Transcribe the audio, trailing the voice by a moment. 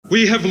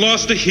We have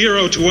lost a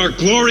hero to our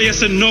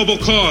glorious and noble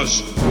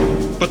cause.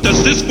 But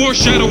does this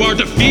foreshadow our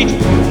defeat?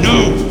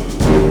 No.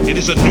 It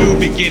is a new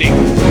beginning.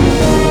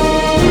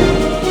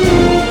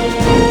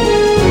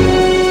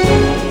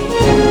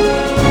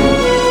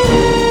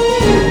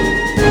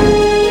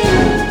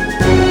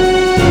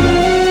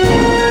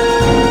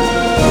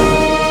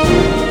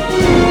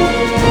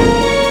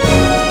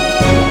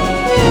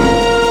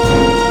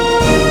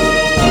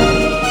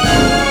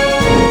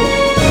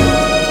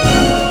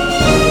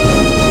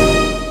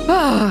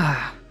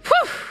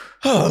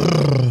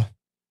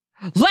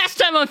 Last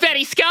time on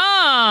Fatty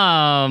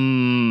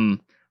Scum,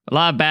 a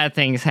lot of bad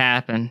things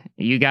happen.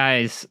 You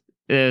guys,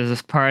 there's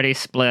this party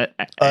split.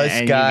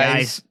 Us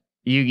guys.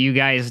 You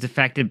guys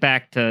defected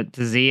back to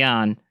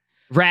Xeon.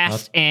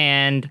 Rast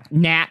and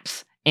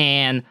Naps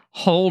and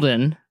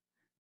Holden.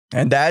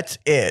 And that's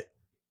it.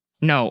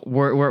 No,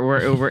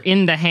 we're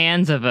in the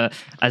hands of a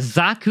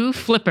Zaku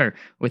flipper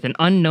with an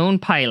unknown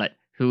pilot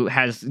who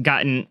has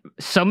gotten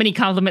so many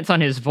compliments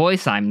on his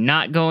voice, I'm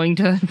not going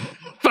to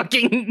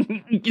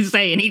fucking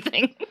say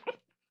anything.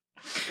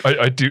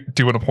 I do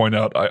want to point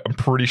out, I'm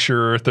pretty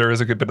sure there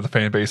is a good bit of the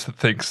fan base that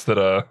thinks that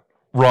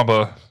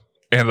Ramba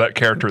and that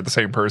character are the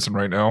same person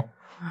right now.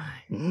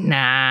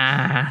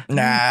 Nah.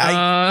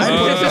 Nah.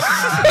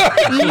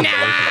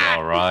 Nah.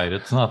 All right,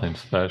 it's nothing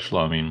special.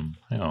 I mean,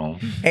 you know.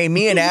 Hey,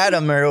 me and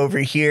Adam are over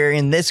here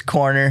in this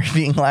corner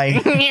being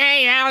like,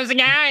 Hey, how's it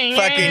going?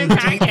 fucking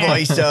Deep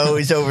Voice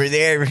is over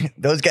there.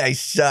 Those guys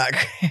suck.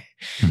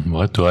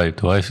 What do I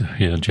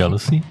hear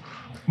jealousy?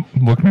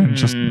 Look, man,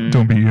 just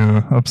don't be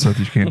upset that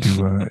you can't do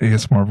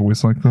ASMR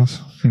voice like this,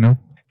 you know?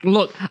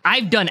 Look,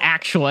 I've done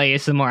actual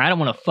ASMR. I don't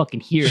want to fucking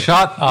hear it.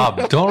 Shut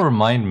up! Don't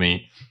remind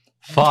me.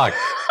 Fuck.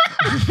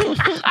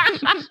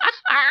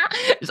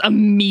 It's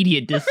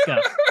immediate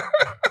disgust.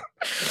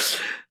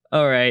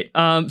 All right.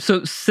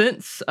 So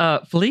since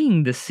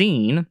fleeing the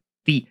scene,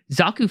 the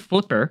Zaku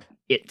flipper,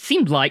 it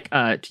seemed like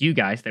to you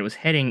guys that it was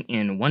heading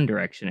in one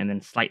direction and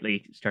then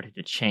slightly started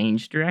to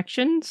change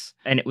directions,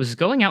 and it was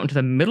going out into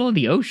the middle of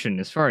the ocean,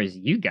 as far as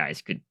you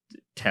guys could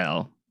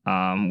tell,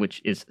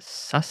 which is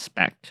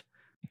suspect.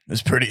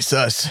 It's pretty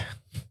sus.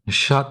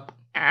 Shut.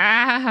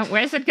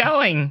 Where's it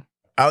going?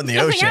 Out in the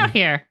Nothing ocean. out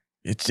here.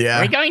 It's, Are yeah.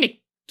 we going to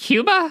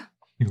Cuba?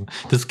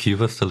 Does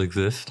Cuba still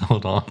exist?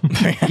 Hold on.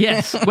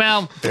 Yes.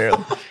 Well, Barely.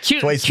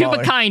 way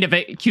Cuba smaller.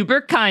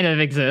 Cuba kind of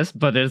exists,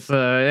 but it's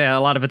a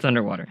lot of it's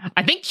underwater.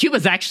 I think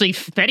Cuba's actually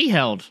Fetty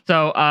held.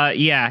 So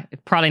yeah,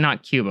 probably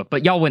not Cuba,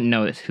 but y'all wouldn't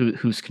know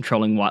who's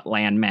controlling what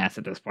land mass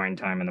at this point in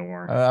time in the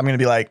war. I'm going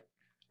to be like,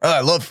 oh,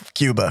 I love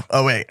Cuba.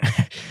 Oh, wait.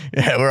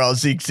 Yeah, we're all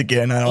Zeeks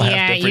again. I don't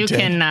have to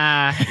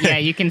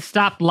pretend. You can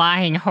stop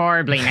lying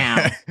horribly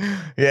now.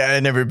 Yeah,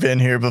 I've never been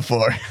here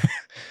before.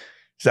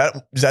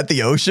 Is that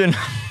the ocean?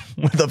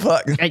 What the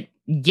fuck?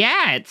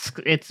 Yeah,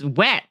 it's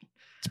wet.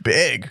 It's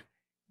big.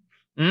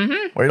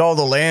 Mm-hmm. Where'd all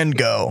the land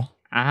go?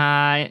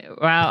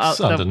 It's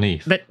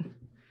underneath. But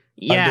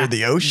yeah, Under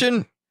the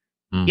ocean?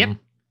 Mhm. Yep.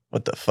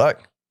 What the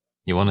fuck?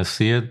 You want to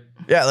see it?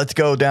 Yeah, let's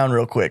go down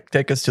real quick.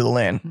 Take us to the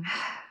land.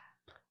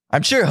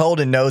 I'm sure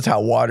Holden knows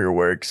how water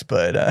works,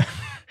 but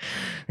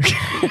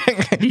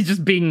he's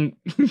just being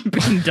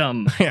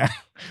dumb. yeah,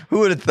 who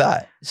would have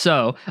thought?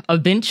 So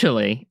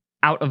eventually,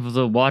 out of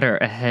the water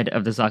ahead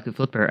of the Zaku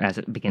flipper, as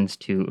it begins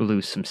to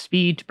lose some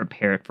speed to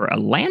prepare for a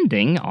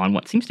landing on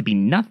what seems to be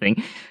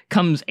nothing,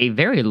 comes a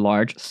very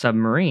large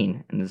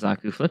submarine, and the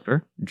Zaku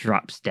flipper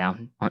drops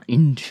down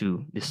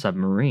into the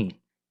submarine,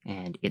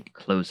 and it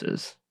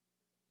closes.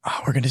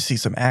 Oh, we're gonna see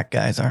some act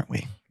guys, aren't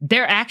we?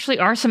 There actually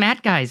are some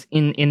AT guys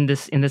in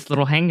this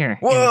little hangar.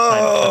 Whoa!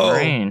 Inside the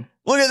submarine.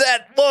 Look at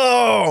that!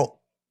 Whoa!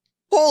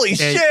 Holy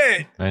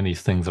shit! And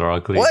these things are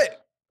ugly.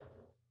 What?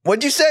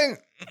 What'd you say?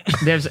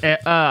 There's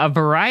a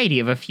variety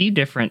of a few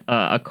different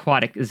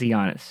aquatic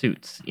Xeon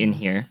suits in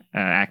here,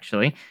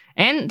 actually,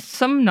 and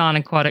some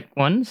non-aquatic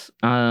ones.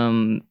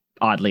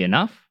 Oddly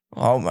enough.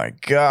 Oh my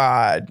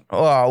god!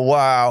 Oh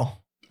wow!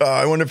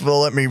 I wonder if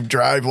they'll let me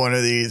drive one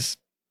of these.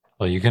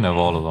 Well, you can have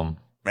all of them.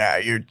 Yeah,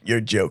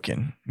 you're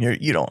joking.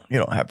 You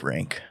don't have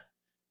rank.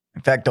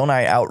 In fact, don't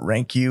I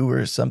outrank you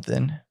or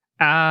something?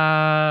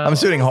 I'm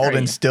assuming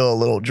Holden's still a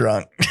little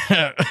drunk.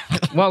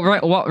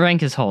 What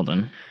rank is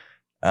Holden?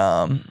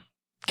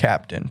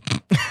 Captain.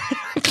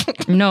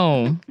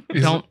 No,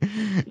 He's don't.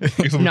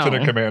 He's a No.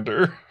 lieutenant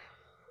commander.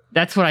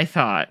 That's what I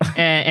thought.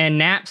 And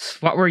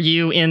Naps, what were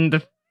you in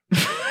the?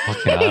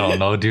 Okay, I don't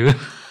know, dude.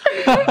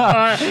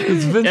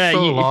 It's been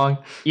so long.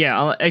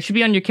 Yeah, it should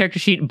be on your character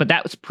sheet, but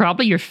that was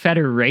probably your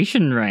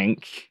Federation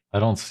rank. I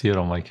don't see it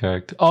on my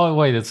character. Oh,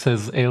 wait, it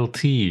says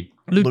LT.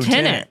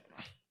 Lieutenant.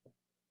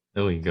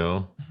 There we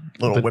go.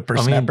 Little But,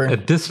 whippersnapper. I mean,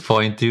 at this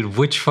point, dude,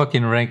 which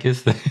fucking rank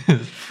is this?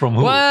 From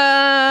who?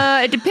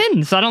 Well, it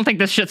depends. I don't think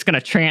this shit's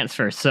gonna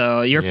transfer,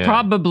 so you're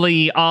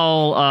probably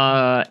all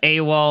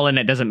AWOL and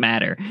it doesn't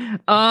matter.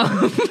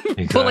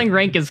 Pulling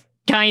rank is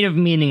kind of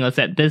meaningless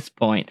at this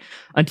point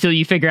until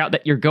you figure out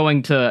that you're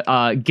going to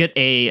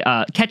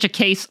catch a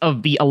case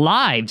of the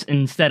alives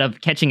instead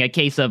of catching a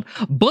case of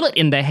bullet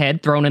in the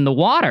head thrown in the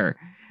water.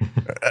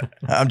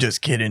 I'm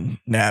just kidding,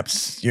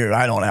 Naps.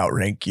 I don't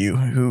outrank you.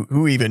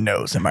 Who even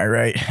knows? Am I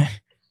right?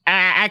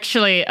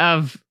 Actually,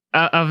 of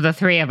the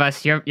three of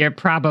us, you're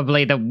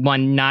probably the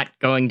one not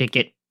going to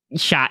get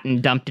shot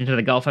and dumped into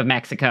the Gulf of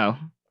Mexico.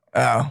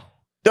 Oh,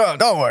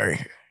 don't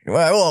worry.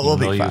 We'll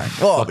be fine.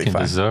 We'll be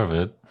fine. Deserve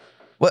it.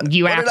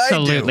 You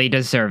absolutely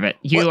deserve it.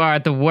 You are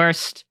the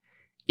worst.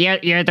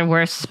 You're the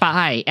worst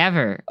spy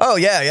ever. Oh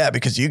yeah,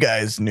 because you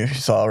guys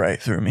saw right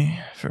through me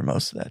for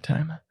most of that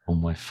time. Oh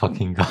my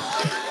fucking god.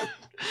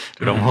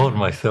 Dude, I'm holding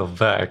myself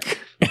back.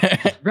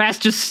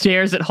 Rast just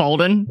stares at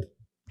Holden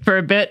for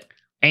a bit,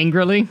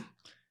 angrily,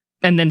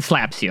 and then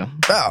slaps you.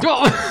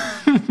 Oh.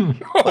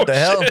 What the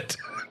hell?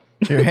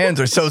 Your hands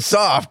are so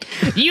soft.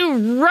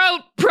 You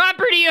wrote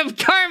Property of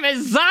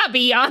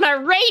Karmazabi on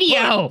a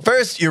radio. Look,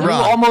 first, you're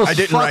wrong. You almost I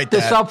didn't fucked write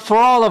this that. up for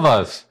all of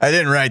us. I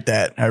didn't write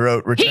that. I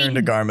wrote Return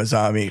to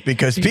Garmazabi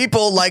because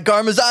people like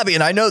Garmazabi,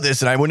 and I know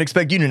this, and I wouldn't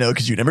expect you to know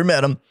because you never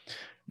met them.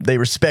 They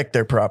respect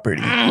their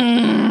property.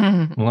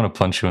 I'm gonna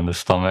punch you in the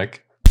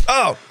stomach.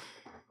 Oh,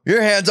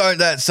 your hands aren't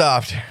that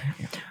soft.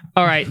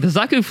 All right, the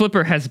Zaku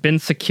Flipper has been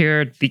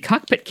secured. The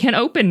cockpit can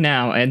open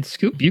now, and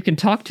Scoop, you can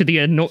talk to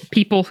the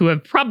people who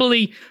have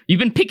you've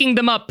been picking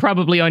them up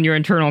probably on your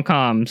internal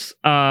comms,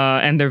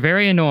 and they're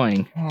very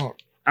annoying.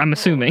 I'm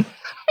assuming.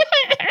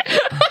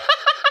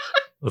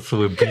 So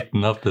we're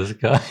beating up this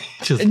guy.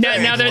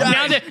 Now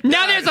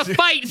there's a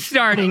fight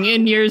starting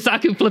in your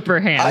Zaku Flipper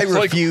hand. I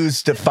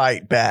refuse to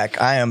fight back.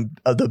 I am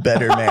the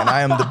better man. I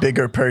am the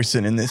bigger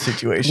person in this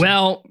situation.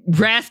 Well,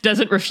 Rast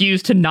doesn't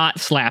refuse to not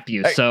slap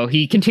you, so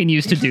he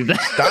continues to do that.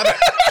 Stop it.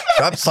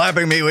 Stop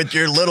slapping me with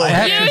your little... I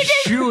have to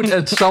shoot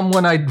at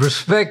someone I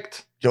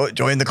respect.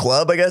 Join the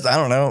club, I guess? I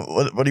don't know.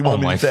 What do you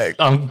want me to say?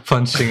 I'm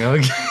punching him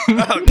again.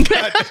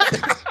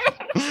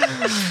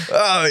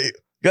 Oh, you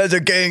guys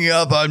are ganging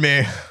up on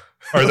me.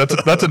 All right,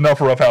 that's enough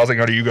roughhousing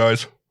out of you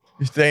guys.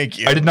 Thank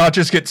you. I did not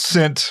just get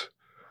sent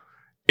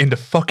into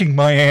fucking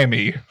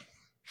Miami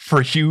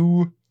for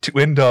you to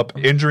end up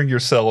injuring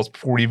yourselves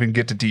before we even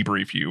get to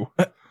debrief you.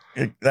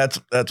 That's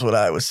what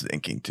I was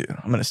thinking too.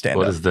 I'm gonna stand up.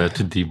 What is there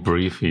to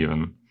debrief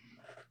even?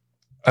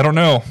 I don't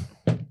know.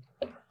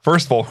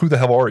 First of all, who the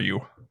hell are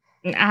you?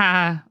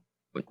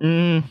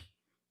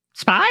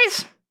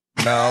 Spies?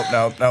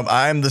 No.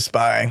 I'm the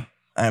spy.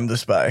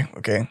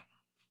 Okay.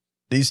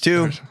 These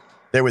two,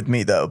 they're with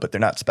me though, but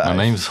they're not spies. My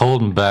name's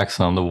Holden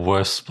Baxton. I'm the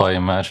worst spy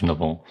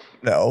imaginable.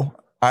 No,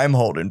 I'm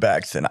Holden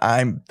Baxton.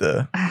 I'm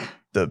the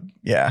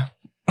yeah.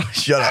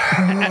 Shut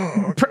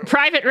up.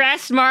 Private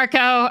Rast, Marco.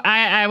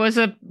 I was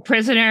a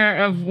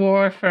prisoner of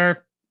war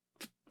for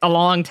a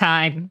long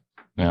time.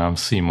 Yeah, I'm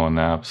Seymour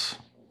Naps.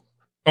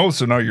 Oh,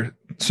 so now you're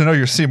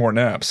Seymour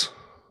Naps.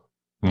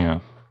 Yeah.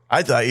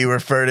 I thought you were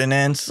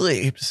Ferdinand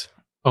Sleeps.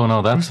 Oh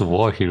no, that's a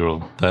war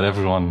hero that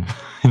everyone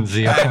in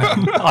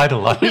Xeon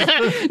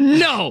idolizes.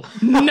 No.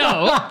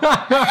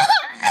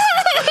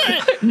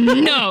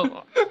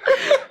 No.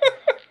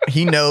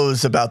 He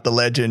knows about the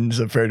legends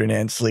of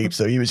Ferdinand Sleep,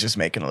 so he was just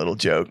making a little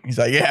joke. He's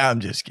like, "Yeah, I'm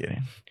just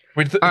kidding."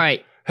 Wait, all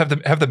right. Have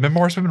the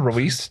memoirs been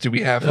released? Do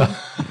we have them?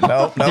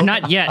 No. They're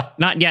not yet.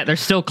 They're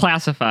still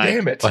classified.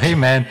 Damn it! Well, hey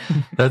man,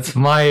 that's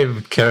my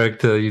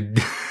character.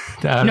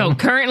 No,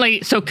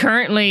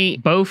 currently,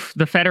 both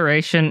the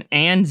Federation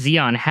and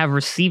Xeon have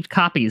received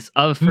copies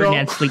of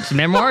Ferdinand Sleep's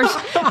memoirs.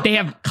 They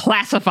have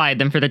classified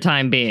them for the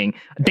time being.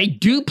 They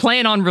do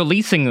plan on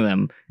releasing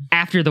them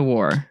after the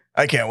war.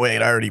 I can't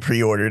wait. I already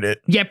pre-ordered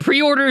it. Yeah,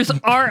 pre-orders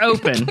are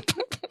open.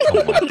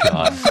 Oh my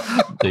god.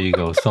 There you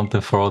go.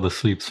 Something for all the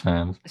Sleeps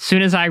fans. As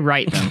soon as I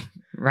write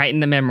in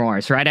the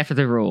memoirs, right after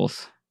the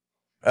rules.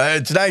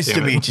 It's nice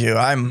to meet you.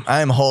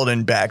 I'm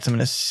Holden Bax. I'm going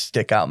to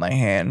stick out my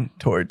hand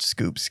towards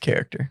Scoop's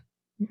character.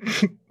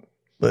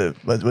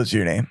 What's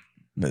your name?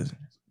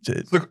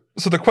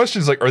 So the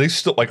question is are they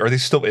still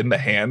in the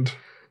hand?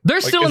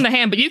 They're still in the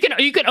hand, but you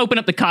can open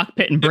up the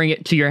cockpit and bring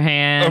it to your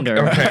hand.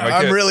 Okay,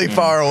 I'm really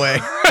far away.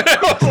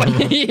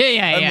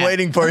 Yeah. I'm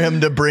waiting for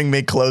him to bring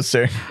me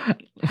closer.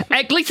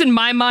 At least in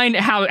my mind,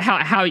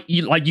 how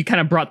you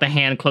kind of brought the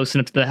hand close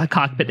enough to the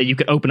cockpit that you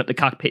could open up the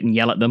cockpit and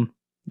yell at them,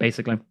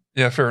 basically.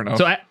 Yeah, fair enough.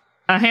 So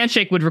a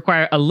handshake would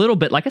require a little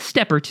bit, like a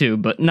step or two,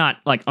 but not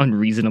like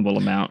unreasonable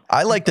amount.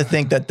 I like to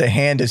think that the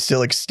hand is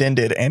still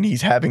extended and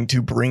he's having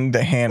to bring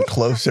the hand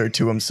closer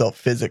to himself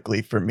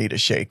physically for me to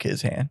shake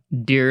his hand.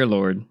 Dear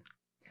Lord.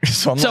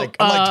 So I'm like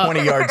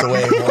 20 yards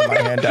away holding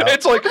my hand out.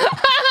 It's like...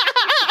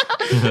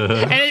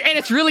 and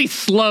it's really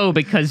slow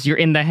because you're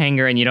in the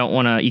hangar and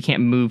you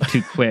can't move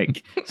too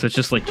quick. So it's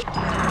just like...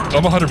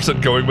 I'm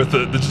 100% going with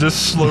the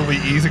just slowly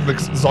easing the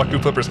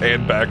Zaku Flipper's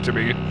hand back to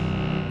me.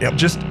 Yep.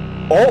 Just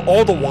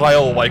all the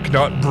while, like,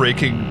 not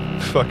breaking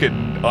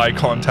fucking eye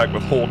contact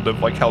with Holden of,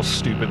 like, how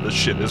stupid this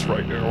shit is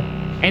right now.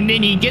 And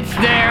then he gets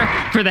there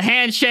for the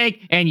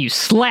handshake and you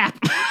slap.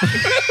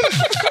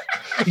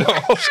 No,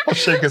 I'll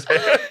shake his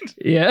hand.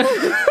 Yeah.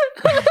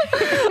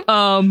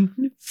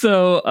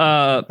 So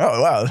oh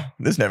wow,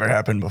 this never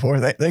happened before.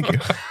 Thank you.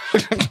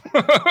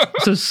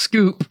 So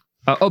Scoop,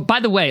 By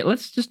the way,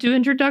 let's just do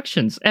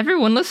introductions.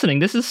 Everyone listening,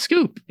 this is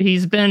Scoop.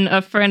 He's been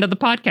a friend of the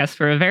podcast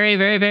for a very,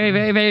 very, very,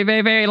 very, very,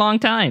 very, very long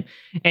time.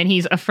 And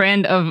he's a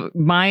friend of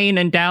mine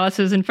and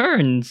Dallas's and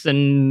Fern's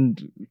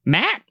and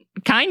Matt,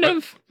 kind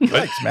of. He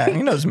likes Matt.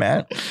 He knows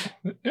Matt.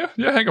 Yeah,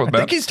 hang out with I Matt.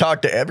 think he's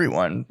talked to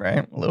everyone,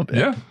 right? A little bit.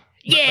 Yeah.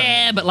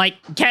 Yeah, but like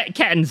Cat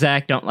and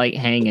Zach don't like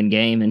hang and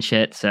game and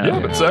shit. So Yeah,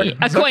 but Zach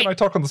and I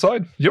talk on the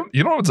side. You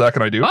don't know what Zach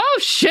and I do. Oh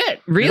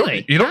shit!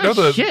 Really? You don't know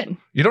the shit.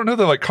 You don't know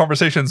the like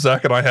conversations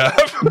Zach and I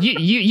have.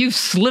 you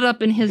slid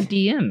up in his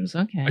DMs.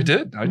 Okay. I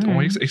did. Well,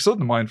 he slid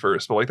into mine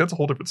first, but like that's a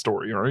whole different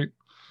story, all right?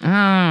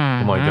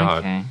 Oh my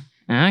God.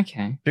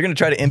 Okay. If you're gonna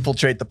try to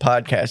infiltrate the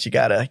podcast, you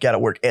gotta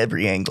work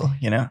every angle,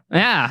 you know?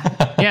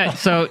 Yeah.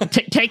 So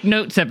take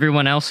notes,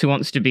 everyone else who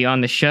wants to be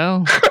on the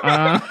show.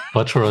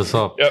 Butcher us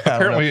up. Yeah,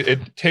 apparently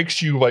it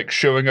takes you like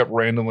showing up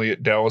randomly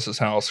at Dallas's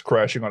house,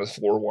 crashing on his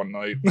floor one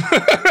night.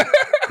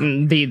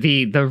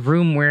 the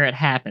room where it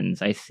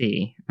happens. I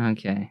see.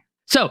 Okay.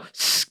 So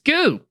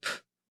Scoop.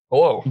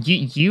 Hello.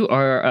 You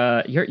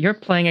are you're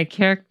playing a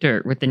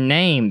character with a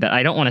name that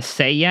I don't want to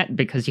say yet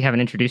because you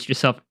haven't introduced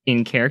yourself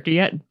in character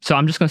yet. So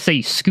I'm just going to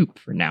say Scoop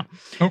for now.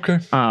 Okay.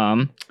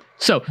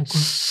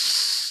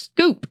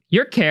 Scoop,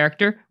 your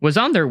character was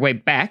on their way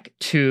back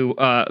to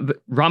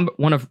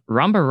one of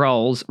Ramba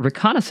Rawl's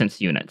reconnaissance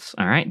units.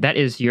 All right, that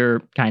is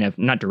your kind of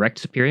not direct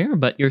superior,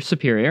 but your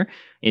superior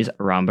is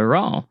Ramba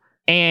Rawl.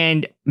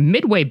 And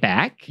midway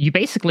back, you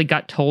basically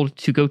got told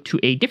to go to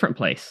a different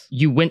place.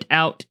 You went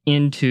out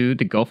into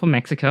the Gulf of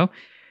Mexico.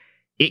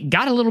 It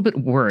got a little bit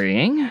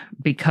worrying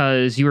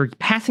because you were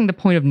passing the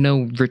point of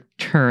no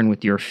return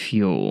with your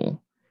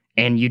fuel.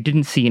 And you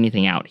didn't see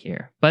anything out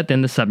here. But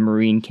then the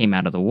submarine came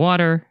out of the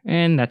water,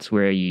 and that's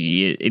where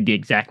the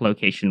exact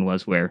location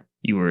was where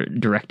you were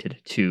directed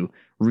to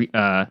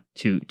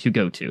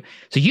go to.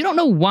 So you don't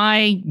know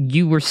why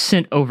you were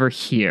sent over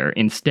here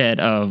instead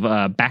of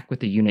back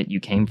with the unit you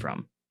came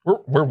from.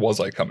 Where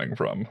was I coming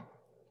from?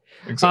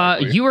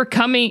 Exactly. You were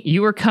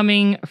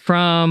coming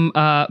from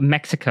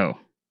Mexico.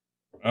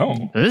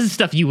 Oh. This is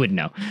stuff you would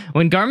know.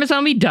 When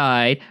Garmazami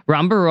died,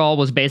 Ramba Rawl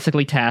was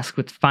basically tasked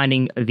with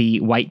finding the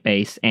white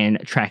base and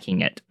tracking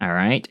it, all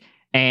right?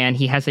 And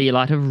he has a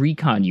lot of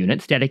recon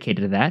units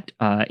dedicated to that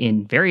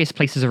in various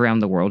places around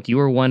the world. You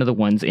were one of the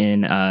ones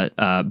in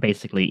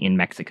basically in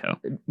Mexico,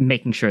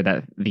 making sure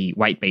that the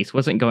white base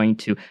wasn't going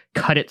to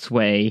cut its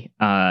way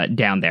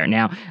down there.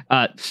 Now,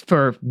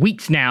 for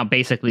weeks now,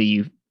 basically,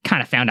 you've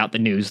kind of found out the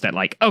news that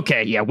like,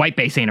 okay, yeah, white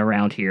base ain't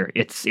around here.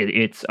 It's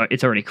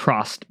already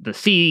crossed the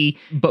sea.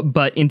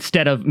 But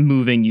instead of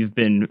moving, you've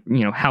been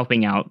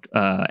helping out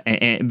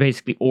and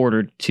basically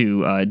ordered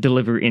to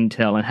deliver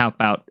intel and help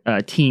out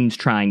teams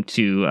trying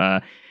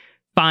to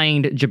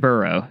find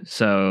Jaburo.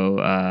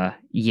 So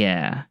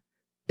yeah,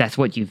 that's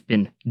what you've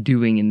been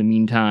doing in the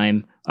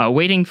meantime.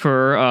 Waiting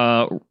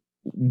for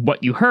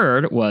what you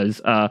heard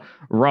was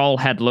Rawl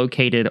had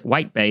located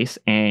white base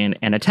and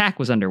an attack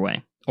was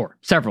underway. Or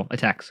several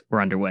attacks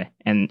were underway,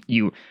 and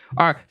you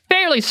are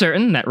fairly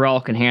certain that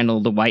Rawl can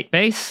handle the white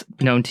base,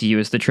 known to you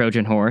as the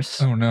Trojan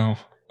Horse. Oh no.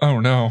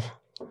 Oh no.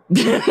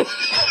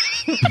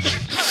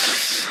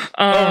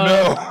 Oh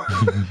no.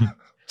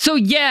 So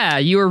yeah,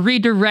 you were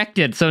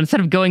redirected. So instead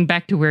of going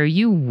back to where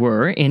you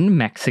were in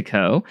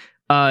Mexico,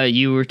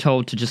 you were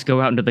told to just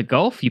go out into the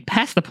Gulf. You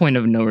passed the point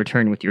of no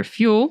return with your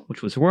fuel,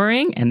 which was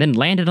worrying, and then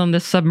landed on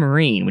this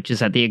submarine, which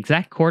is at the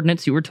exact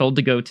coordinates you were told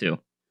to go to.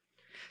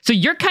 So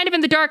you're kind of in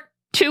the dark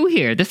too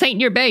here. This ain't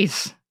your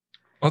base.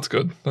 That's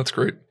good. That's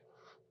great.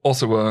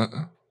 Also,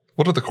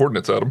 what are the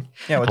coordinates, Adam?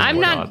 Yeah, I'm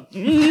not.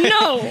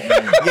 No.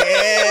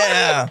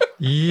 Yeah.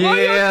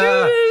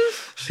 Yeah.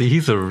 See,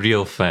 he's a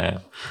real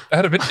fan.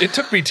 Adam, it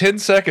took me 10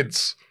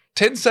 seconds.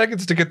 10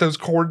 seconds to get those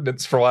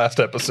coordinates for last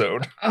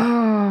episode.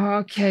 Oh,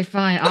 okay,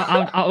 fine.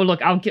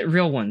 I'll get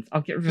real ones.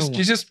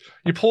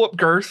 You pull up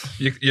Girth,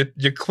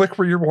 you click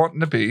where you're wanting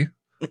to be,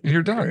 and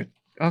you're done.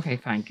 Okay,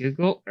 fine.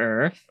 Google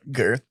Earth.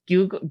 Girth.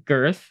 Google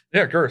Girth.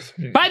 Yeah, Girth.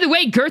 By the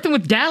way, Girthin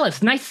with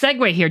Dallas. Nice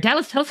segue here.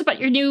 Dallas, tell us about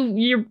your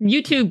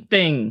YouTube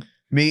thing.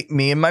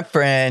 Me and my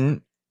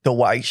friend, the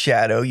White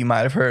Shadow. You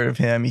might have heard of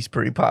him. He's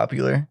pretty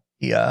popular.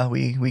 Yeah,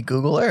 we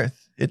Google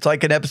Earth. It's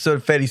like an episode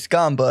of Fetty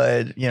Scum,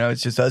 but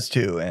it's just us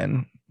two,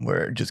 and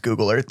we're just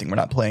Google Earthing. We're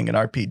not playing an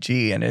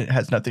RPG, and it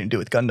has nothing to do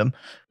with Gundam.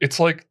 It's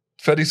like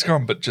Fetty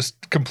Scum, but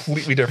just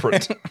completely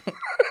different.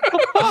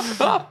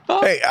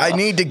 Hey, I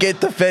need to get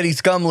the Fetty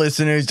Scum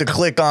listeners to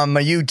click on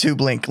my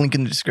YouTube link. Link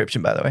in the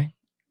description, by the way.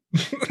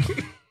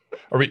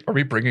 Are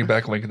we bringing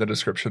back link in the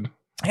description?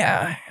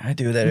 Yeah, I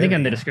do that. Link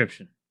in the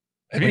description.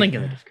 Link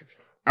in the description.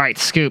 All right,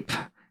 Scoop,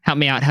 help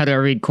me out. How do I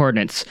read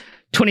coordinates?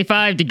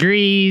 25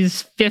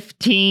 degrees,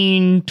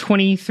 15,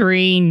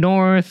 23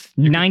 north,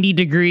 90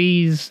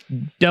 degrees,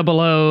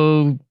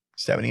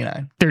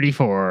 79,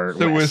 34.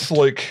 So west. with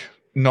like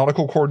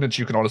nautical coordinates,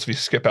 you can honestly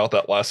skip out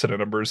that last set of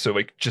numbers. So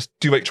like just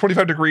do like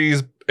 25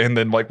 degrees and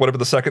then like whatever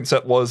the second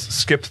set was,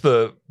 skip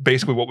the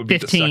basically what would be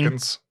 15. the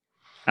seconds.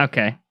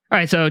 Okay. All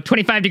right. So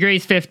 25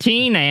 degrees,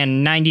 15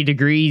 and 90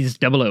 degrees,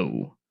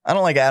 00. I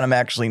don't like Adam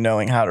actually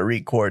knowing how to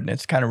read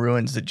coordinates. Kind of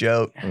ruins the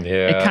joke.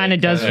 Yeah. It kind of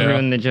does Yeah.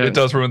 ruin the joke. It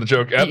does ruin the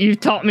joke. You've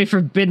taught me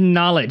forbidden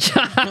knowledge.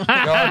 God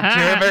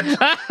damn it.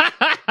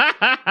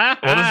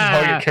 Well, this is how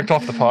you get kicked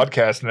off the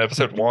podcast in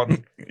episode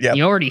 1. Yep.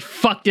 You already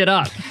fucked it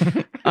up.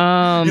 You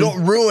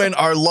don't ruin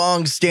our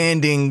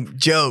long-standing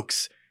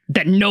jokes.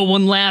 That no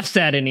one laughs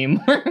at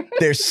anymore.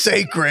 They're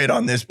sacred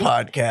on this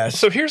podcast.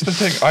 So here's the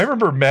thing. I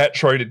remember Matt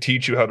trying to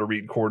teach you how to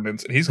read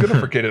coordinates, and he's going to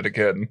forget it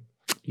again.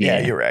 Yeah,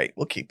 you're right.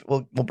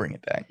 We'll bring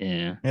it back.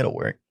 Yeah. It'll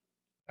work.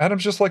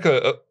 Adam's just like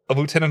a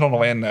lieutenant on a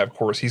land nav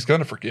course. He's going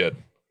to forget.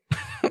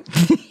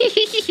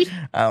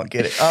 I don't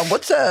get it.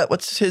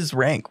 What's his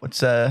rank? What's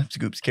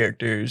Scoop's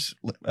character's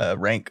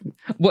rank?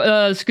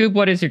 Scoop,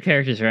 what is your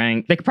character's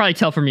rank? They could probably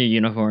tell from your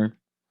uniform.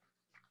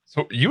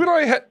 So you and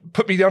I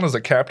put me down as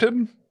a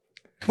captain?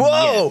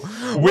 Whoa!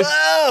 With-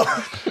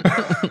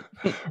 Whoa!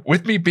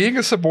 With me being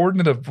a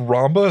subordinate of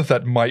Ramba,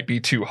 that might be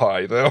too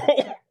high, though.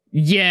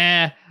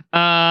 Yeah.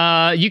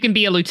 You can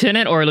be a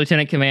lieutenant or a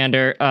lieutenant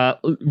commander.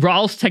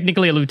 Rawl's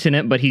technically a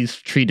lieutenant, but he's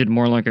treated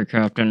more like a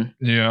captain.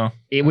 Yeah.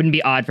 It wouldn't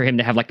be odd for him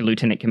to have like a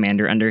lieutenant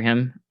commander under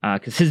him,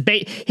 because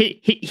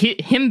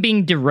him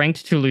being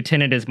deranked to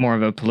lieutenant is more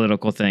of a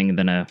political thing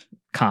than a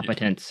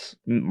competence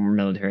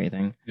military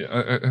thing.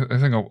 Yeah, I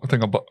think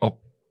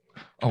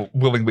I'll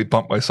willingly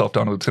bump myself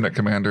down to lieutenant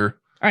commander.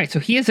 All right, so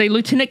he is a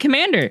lieutenant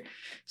commander.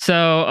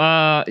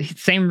 So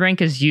same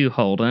rank as you,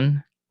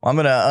 Holden. I'm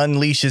gonna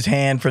unleash his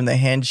hand from the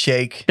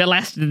handshake. That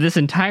lasted this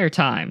entire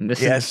time.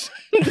 Yes.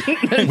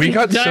 We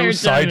got so Entire time.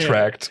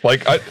 sidetracked.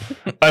 Like I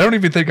don't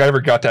even think I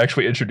ever got to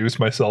actually introduce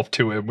myself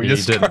to him. We You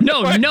just didn't.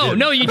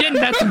 No, you didn't.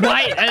 That's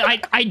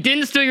why I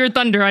didn't steal your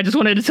thunder. I just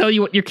wanted to tell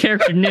you what your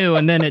character knew,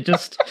 and then it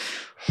just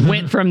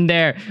went from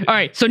there. All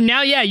right, so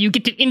now, yeah, you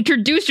get to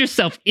introduce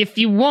yourself if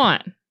you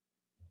want,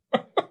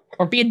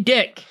 or be a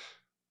dick.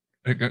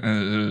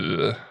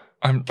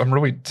 I'm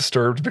really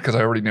disturbed because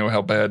I already know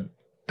how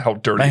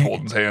dirty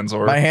Holden's hands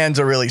are. My hands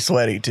are really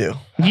sweaty too.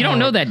 You don't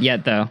know that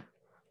yet, though.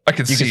 I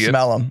can You see can it.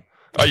 smell them.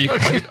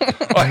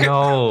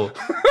 No.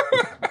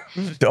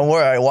 Don't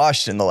worry, I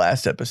washed in the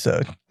last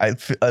episode.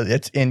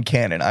 It's in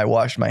canon. I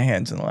washed my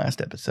hands in the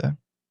last episode.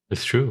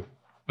 It's true.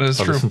 That's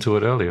I true. listened to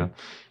it earlier.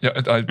 Yeah,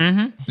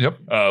 Mm-hmm. Yep.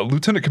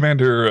 Lieutenant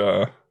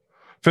Commander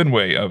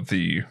Fenway of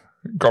the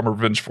Garmer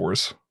Revenge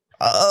Force.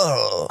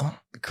 Oh,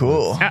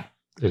 cool.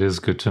 It is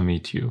good to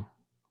meet you,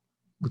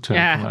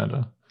 Lieutenant Yeah.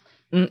 Commander.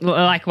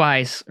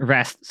 Likewise,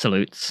 Rest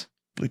salutes.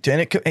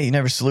 Hey, you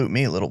never salute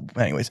me, little.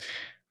 Anyways,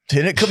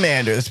 Lieutenant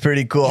Commander. That's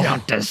pretty cool. You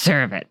don't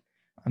deserve it.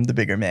 I'm the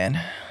bigger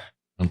man.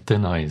 And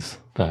thin eyes.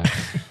 Back.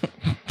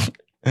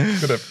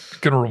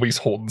 Gonna release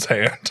Holden's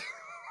hand.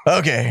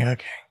 Okay.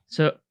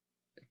 So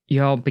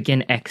y'all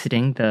begin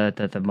exiting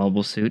the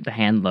mobile suit. The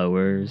hand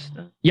lowers.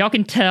 Y'all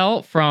can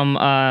tell from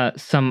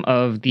some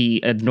of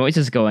the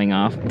noises going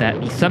off that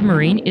the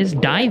submarine is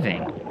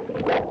diving.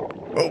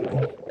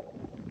 Oh.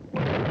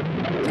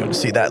 Gonna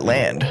see that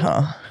land,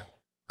 huh?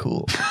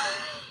 Cool.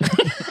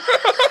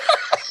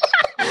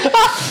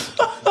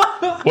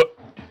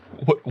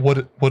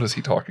 What is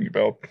he talking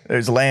about?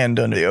 There's land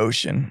under the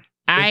ocean.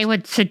 I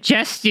would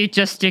suggest you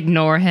just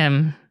ignore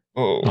him.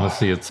 Oh,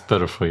 Honestly, it's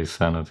better for your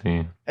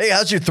sanity. Hey,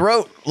 how's your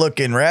throat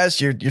looking, Raz?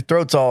 Your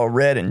throat's all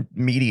red and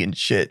meaty and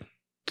shit.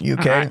 You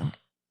okay?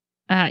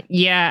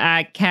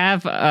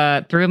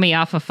 Cav threw me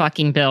off a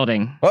fucking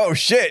building. Oh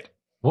shit!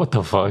 What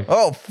the fuck?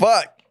 Oh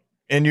fuck!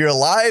 And you're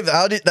alive?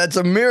 That's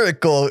a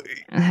miracle.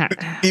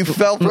 You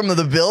fell from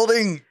the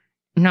building?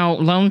 No,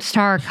 Lone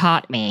Star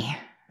caught me.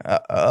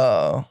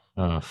 Oh,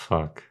 Oh,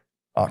 fuck.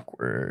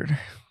 awkward.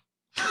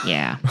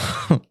 Yeah.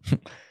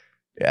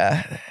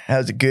 Yeah, that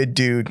was a good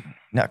dude.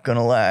 Not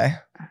gonna lie.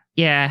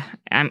 Yeah,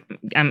 I'm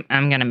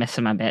gonna miss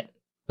him a bit.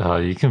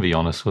 You can be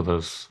honest with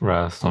us,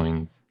 Rast. I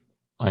mean,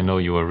 I know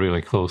you were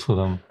really close with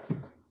him.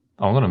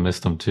 I'm gonna miss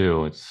them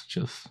too. It's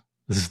just,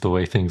 this is the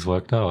way things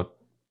worked out.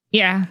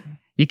 Yeah.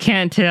 You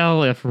can't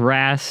tell if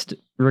Rast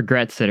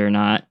regrets it or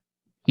not.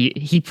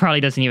 He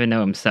probably doesn't even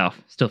know himself.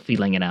 Still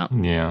feeling it out.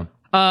 Yeah.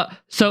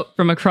 So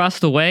from across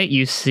the way,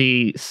 you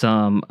see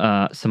some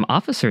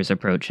officers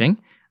approaching.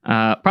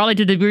 Probably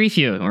to debrief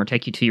you or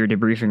take you to your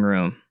debriefing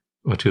room.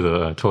 Or to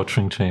the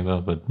torturing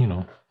chamber, but you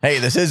know. Hey,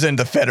 this isn't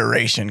the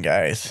Federation,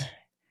 guys.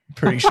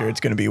 Pretty sure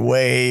it's gonna be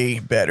way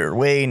better,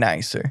 way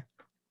nicer.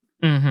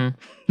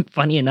 Mm-hmm.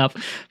 Funny enough,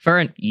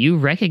 Fern, you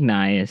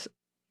recognize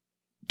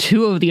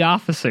two of the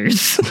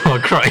officers Oh,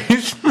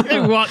 Christ.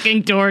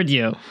 walking toward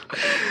you.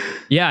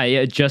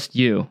 Yeah, just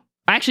you.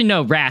 Actually,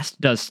 no,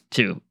 Rast does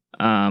too.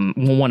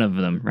 One of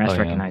them. Rast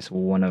recognized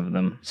one of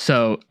them.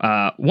 So,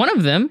 one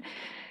of them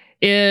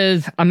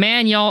is a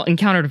man y'all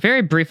encountered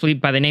very briefly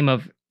by the name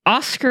of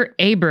Oscar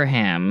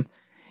Abraham.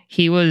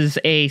 He was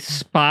a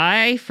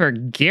spy for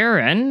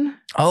Garen.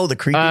 Oh, the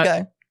creepy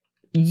guy?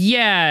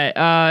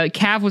 Yeah,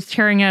 Cav was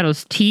tearing out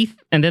his teeth,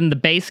 and then the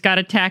base got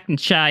attacked in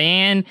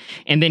Cheyenne,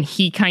 and then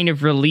he kind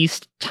of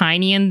released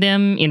Tiny and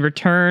them in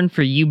return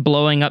for you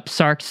blowing up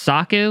Sark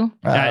Saku.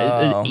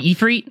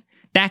 Ifrit,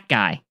 that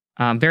guy.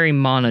 Very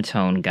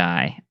monotone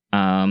guy.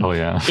 Oh,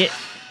 yeah.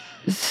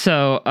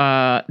 So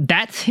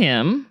that's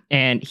him,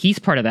 and he's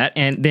part of that.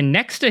 And then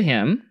next to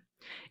him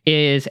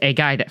is a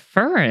guy that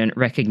Furren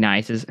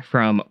recognizes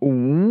from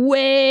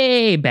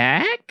way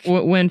back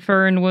when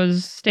Furren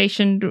was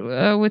stationed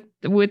with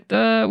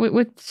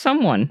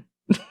someone,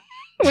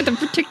 with a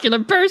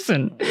particular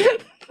person.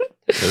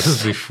 This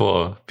is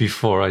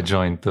before I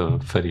joined the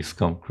Fetty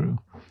Scum crew.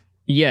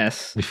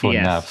 Yes. Before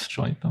yes. Naps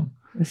joined them.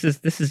 This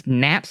is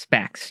Nap's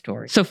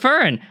backstory. So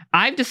Furren,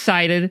 I've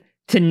decided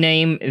to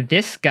name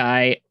this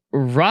guy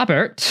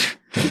Robert.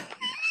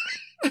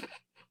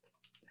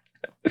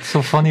 What's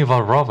so funny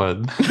about Robert?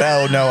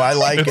 No, I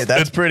like it.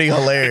 That's pretty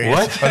hilarious.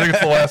 What? I think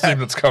it's the last name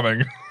that's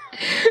coming.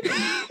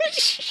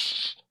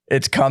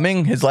 It's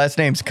Cumming? His last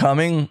name's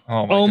Cumming?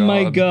 Oh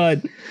my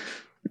god.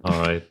 All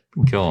right,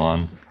 go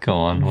on.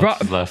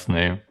 What's his last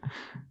name?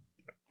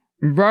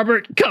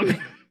 Robert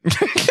Cumming. No,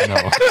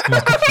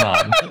 it's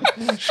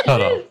not.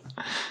 Shut up.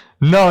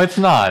 No, it's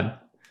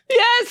not.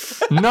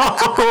 Yes. No,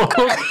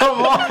 come on.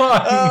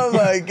 Oh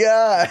my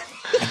god.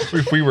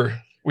 We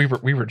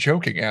were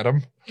joking,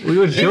 Adam. We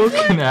were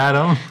joking,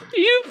 Adam.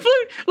 You flew.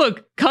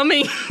 Look,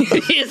 Cumming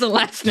is a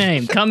last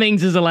name.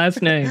 Cummings is a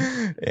last name.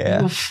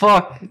 Yeah. Oh,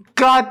 fuck.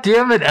 God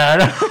damn it,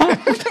 Adam.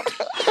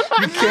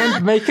 You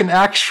can't make an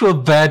actual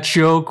bad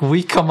joke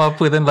we come up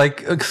with in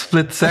like a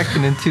split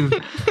second into...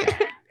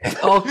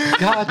 Oh,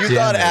 God You damn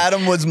thought it.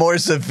 Adam was more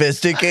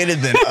sophisticated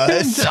than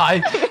us? I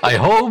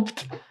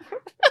hoped.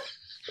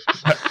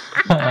 I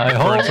Fern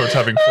hope. starts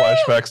having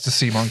flashbacks to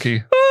Sea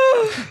Monkey.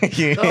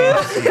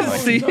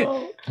 See?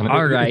 And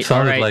All right, It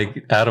sounded all right.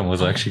 like Adam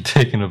was actually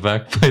taken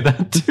aback by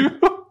that too.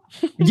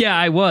 Yeah,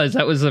 I was.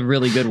 That was a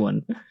really good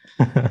one.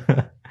 All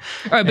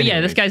right, but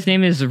yeah, this guy's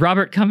name is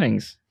Robert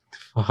Cummings,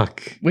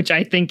 Fuck. which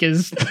I think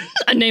is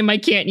a name I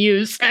can't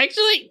use.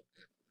 Actually,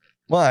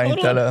 Why? Hold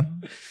Is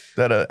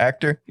that a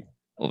actor?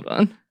 hold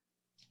on.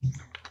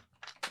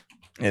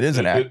 It is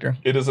an actor.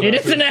 It is an It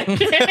actor. is an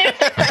actor.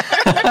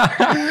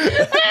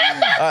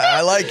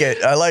 I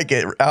like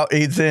it.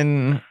 He's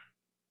in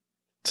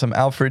some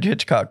Alfred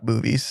Hitchcock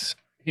movies.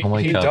 He, Oh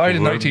my he God, died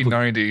in we're-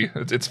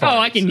 1990. It's fine. Oh,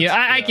 I can use. It's-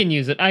 I yeah. can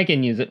use it. I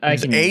can use it. I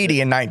He's can. use 80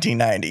 it. in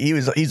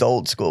 1990. He's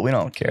old school. We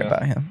don't care Yeah.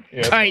 about him. Yeah,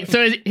 it's All right,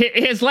 so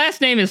his last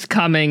name is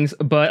Cummings,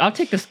 but I'll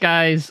take this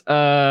guy's.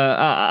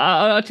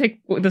 I'll take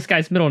this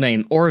guy's middle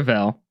name,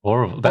 Orville.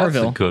 Orville. That's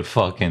Orville. a good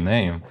fucking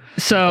name.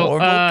 So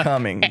Orville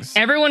Cummings.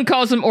 everyone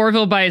calls him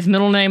Orville by his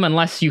middle name,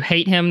 unless you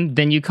hate him.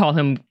 Then you call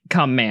him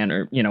Cum Man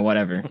or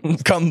whatever.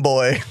 Come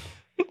boy.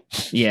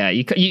 Yeah,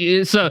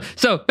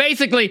 so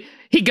basically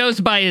he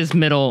goes by his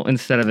middle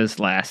instead of his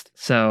last.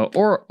 So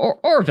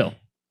Orville.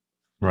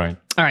 Right.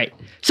 All right.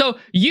 So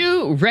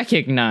you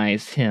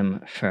recognize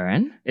him,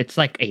 Fern. It's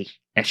like a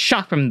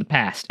shock from the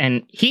past,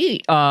 and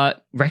he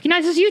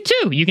recognizes you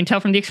too. You can tell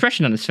from the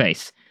expression on his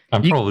face.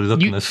 I'm probably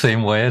looking the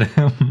same way at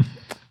him.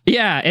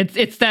 Yeah,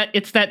 it's that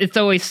it's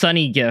always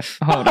sunny gif.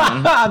 Hold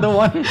on. The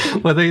one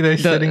where they're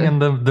sitting in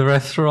the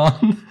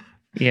restaurant.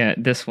 Yeah,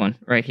 this one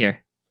right here.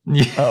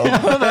 Yeah, Oh.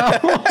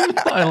 that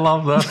one. I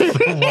love that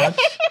so much.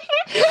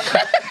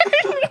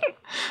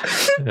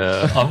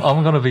 Yeah,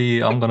 I'm gonna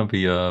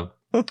be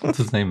what's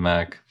his name,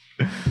 Mac.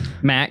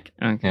 Mac.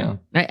 Okay.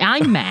 Yeah.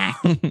 I'm Mac.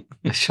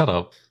 Shut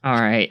up. All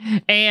right.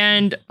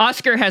 And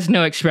Oscar has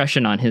no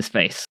expression on his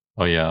face.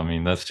 Oh yeah, I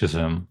mean that's just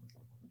him.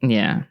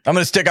 Yeah. I'm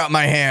gonna stick out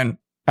my hand.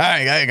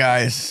 Hi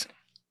guys.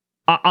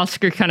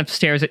 Oscar kind of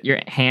stares at your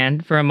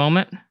hand for a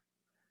moment.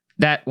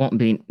 That won't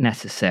be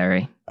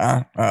necessary.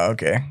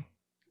 Okay.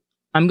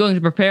 I'm going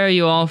to prepare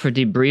you all for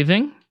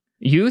debriefing.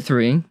 You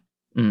three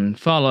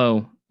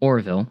follow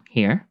Orville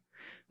here.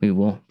 We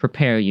will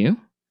prepare you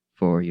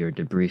for your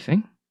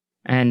debriefing.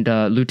 And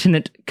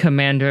Lieutenant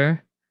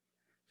Commander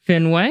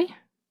Finway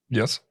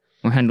Yes.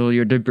 will handle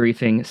your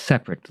debriefing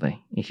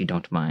separately, if you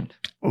don't mind.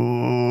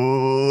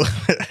 Ooh.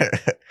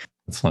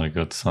 That's not a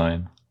good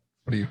sign.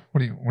 What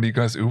are you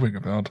guys oohing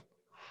about?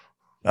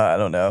 I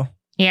don't know.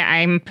 Yeah,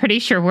 I'm pretty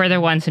sure we're the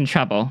ones in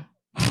trouble.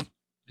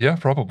 Yeah,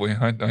 probably.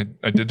 I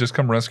did just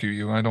come rescue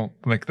you. I don't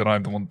think that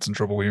I'm the one that's in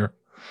trouble here.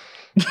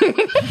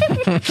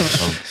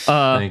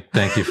 Well,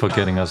 thank you for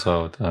getting us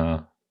out.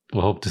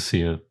 We'll hope to see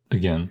you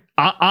again.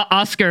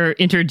 Oscar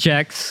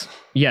interjects.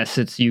 Yes,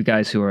 it's you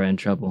guys who are in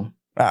trouble.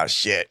 Oh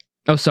shit.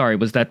 Oh, sorry.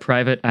 Was that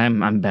private?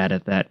 I'm bad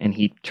at that. And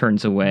he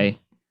turns away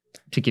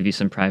to give you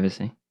some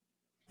privacy.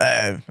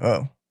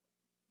 No,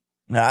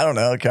 I don't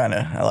know.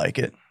 I like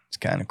it. It's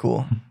kind of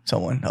cool.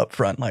 Someone up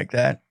front like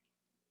that.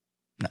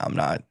 No, I'm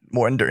not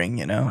wondering,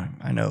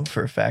 I know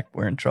for a fact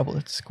we're in trouble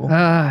at school.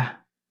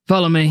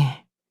 Follow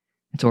me.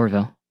 It's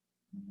Orville.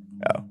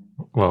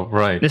 Well,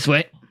 right. This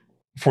way.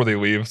 Before they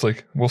leave, it's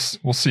like we'll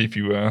see if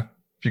you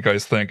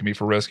guys thank me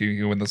for rescuing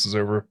you when this is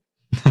over.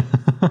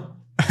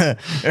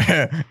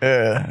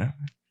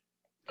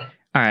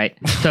 All right.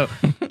 So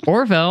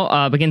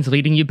Orville begins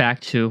leading you back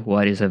to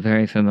what is a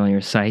very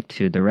familiar sight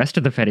to the rest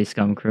of the Fetty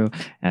Scum crew,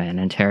 an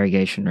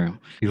interrogation room.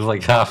 Feels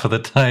like half of the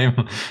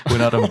time we're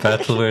not in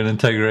battle, we're in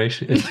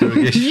interrogation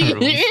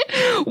rooms.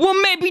 Well,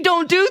 maybe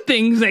don't do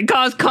things that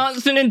cause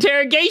constant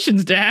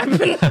interrogations to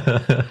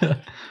happen.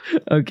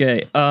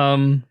 Okay.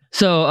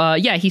 So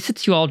yeah, he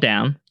sits you all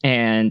down,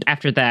 and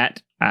after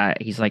that,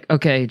 he's like,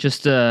 "Okay,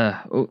 just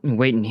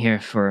wait in here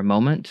for a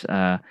moment.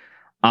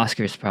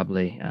 Oscar's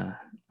probably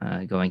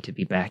going to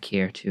be back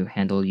here to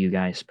handle you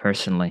guys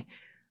personally.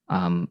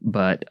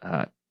 But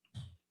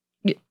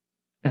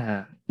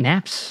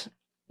Naps,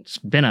 it's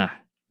been a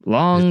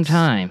long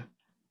time.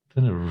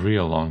 Been a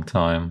real long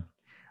time.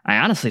 I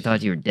honestly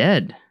thought you were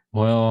dead.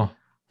 Well,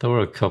 there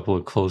were a couple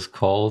of close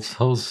calls.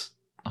 How's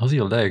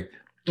your leg?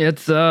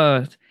 It's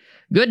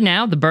good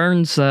now. The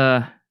burns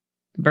are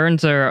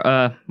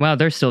well,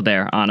 they're still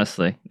there,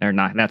 honestly. They're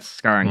not, that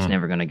scarring's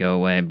never gonna go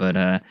away, but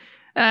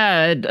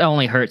it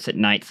only hurts at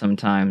night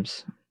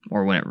sometimes,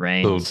 or when it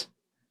rains. So,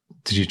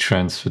 did you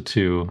transfer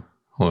to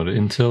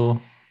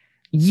Intel?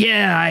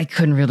 Yeah, I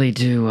couldn't really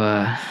do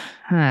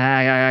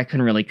I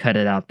couldn't really cut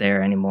it out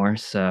there anymore,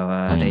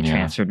 so they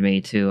transferred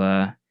me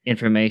to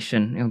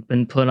information. I've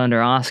been put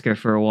under Oscar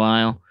for a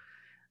while.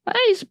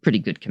 He's a pretty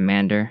good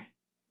commander.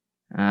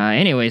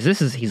 Anyways,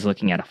 he's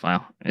looking at a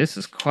file. This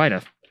is quite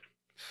a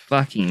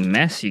fucking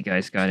mess you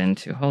guys got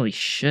into. Holy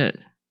shit.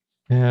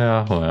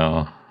 Yeah,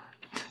 well,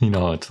 you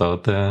know it's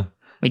out there.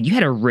 Wait, you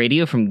had a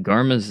radio from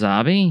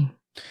Garmazabi?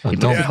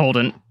 Hold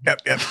on.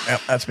 Yep,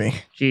 that's me.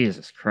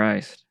 Jesus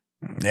Christ.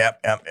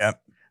 Yep.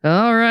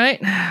 All right.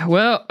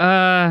 Well,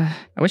 I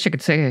wish I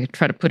could say I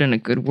try to put in a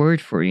good word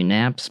for you,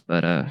 Naps,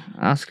 but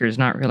Oscar's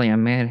not really a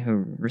man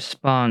who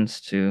responds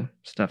to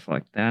stuff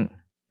like that.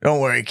 Don't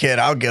worry, kid.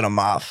 I'll get him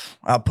off.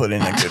 I'll put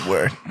in a good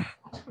word.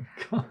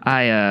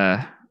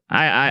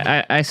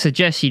 I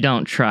suggest you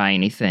don't try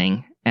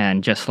anything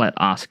and just let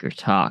Oscar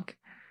talk.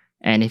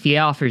 And if he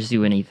offers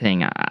you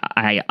anything,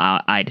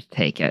 I'd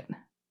take it.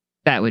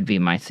 That would be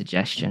my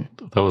suggestion.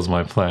 That was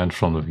my plan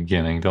from the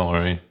beginning. Don't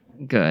worry.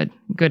 Good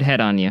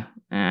head on you.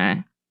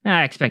 I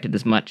expected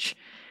this much.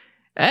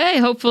 Hey,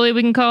 hopefully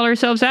we can call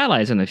ourselves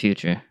allies in the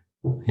future.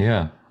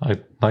 Yeah, I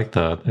like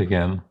that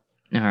again.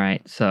 All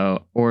right,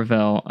 so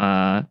Orville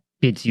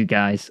bids you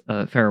guys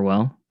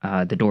farewell.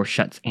 The door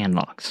shuts and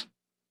locks.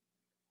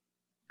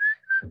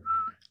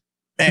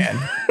 Man,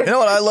 you know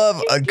what I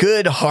love? A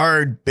good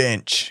hard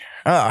bench.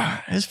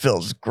 This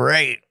feels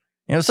great.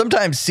 You know,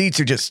 sometimes seats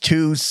are just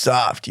too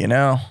soft, you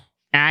know?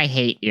 I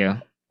hate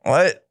you.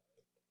 What?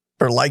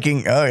 For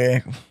liking?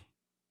 Okay.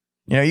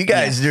 You know, you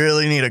guys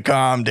really need to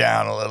calm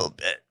down a little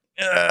bit.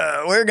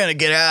 We're going to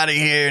get out of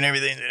here and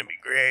everything's going to be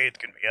great. It's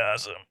going to be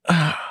awesome.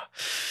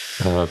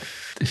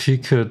 If you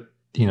could,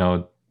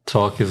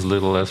 talk as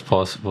little as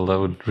possible, that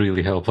would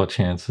really help our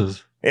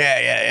chances.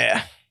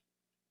 Yeah.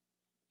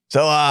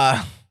 So,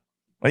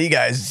 what do you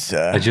guys...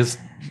 I just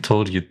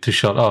told you to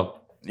shut up.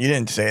 You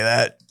didn't say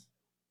that.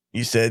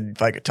 You said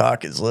if I could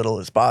talk as little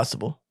as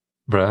possible.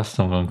 Brass,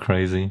 I'm going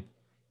crazy.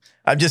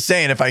 I'm just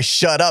saying, if I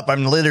shut up,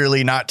 I'm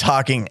literally not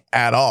talking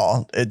at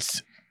all.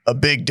 It's a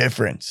big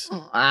difference.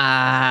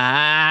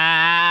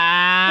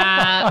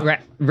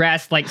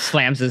 Rast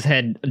slams his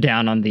head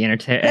down on the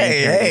entertainer.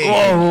 Hey.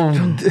 Whoa.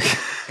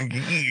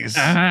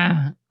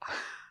 Jeez.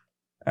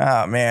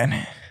 Oh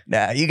man.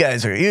 Nah, you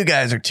guys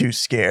are too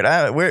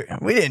scared.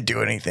 We didn't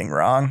do anything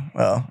wrong.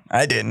 Well,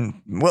 I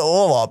didn't. We'll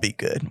all be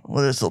good.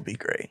 Well, this will be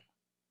great.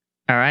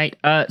 All right.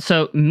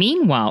 So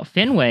meanwhile,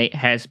 Fenway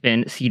has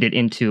been seated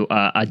into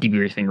a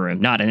debriefing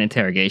room, not an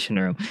interrogation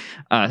room.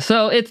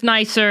 So it's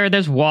nicer.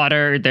 There's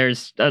water.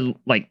 There's I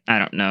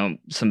don't know,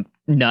 some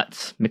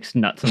mixed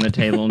nuts on the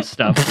table and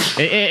stuff.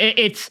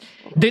 It's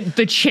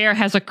the chair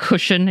has a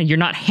cushion. You're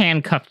not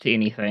handcuffed to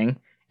anything,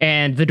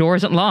 and the door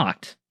isn't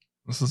locked.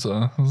 This is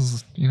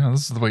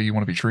the way you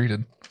want to be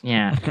treated.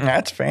 Yeah.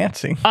 That's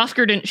fancy.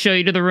 Oscar didn't show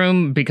you to the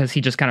room because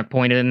he just kind of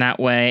pointed in that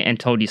way and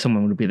told you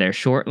someone would be there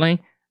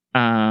shortly.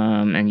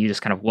 And you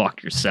just kind of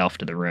walked yourself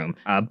to the room.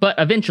 But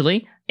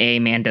eventually, a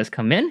man does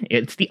come in.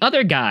 It's the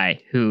other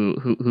guy who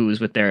was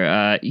with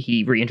there.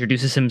 He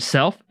reintroduces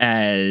himself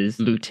as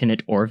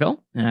Lieutenant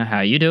Orville. How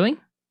are you doing?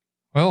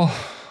 Well,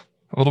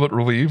 a little bit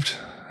relieved.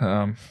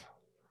 I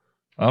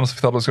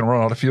honestly thought I was going to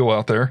run out of fuel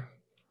out there.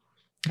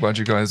 Glad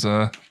you guys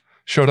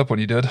showed up when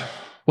you did.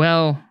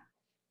 Well,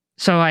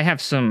 so I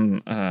have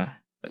some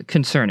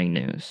concerning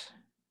news.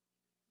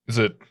 Is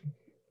it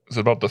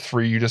about the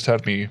 3 you just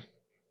had me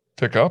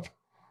pick up?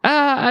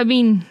 I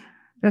mean,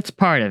 that's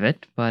part of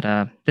it,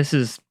 but this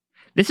is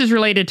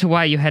related to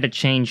why you had a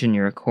change in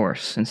your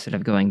course instead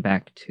of going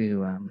back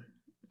to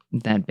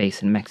that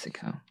base in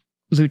Mexico.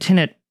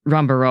 Lieutenant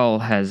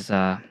Rambarol has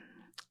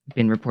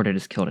been reported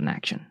as killed in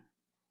action.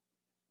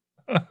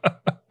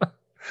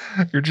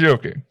 You're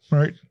joking,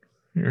 right?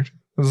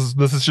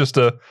 This is just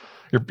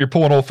you're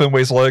pulling old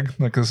Fenway's leg.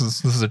 Like this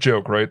is a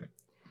joke, right?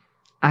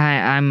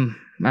 I'm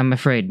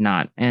afraid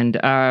not. And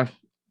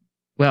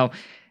well,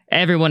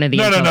 everyone in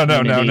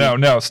the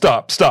No,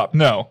 stop,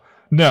 no.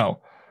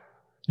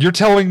 You're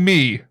telling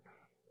me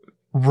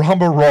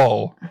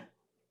Rambarol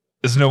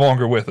is no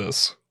longer with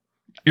us.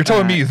 You're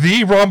telling me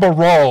the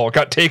Rambarol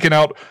got taken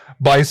out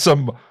by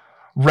some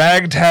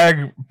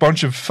ragtag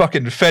bunch of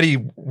fucking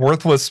fetty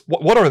worthless,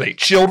 what are they,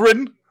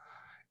 children?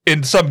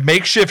 In some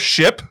makeshift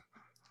ship?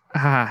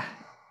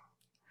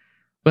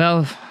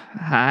 Well,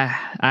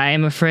 I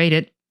am afraid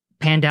it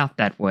panned out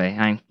that way.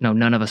 I know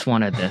none of us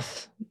wanted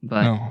this,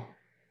 but No.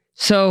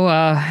 so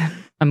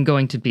I'm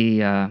going to be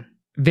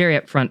very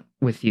upfront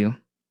with you,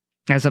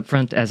 as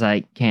upfront as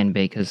I can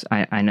be, because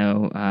I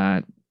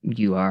know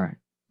you are.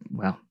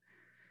 Well,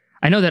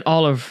 I know that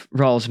all of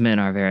Rawls' men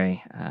are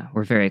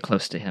were very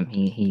close to him.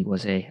 He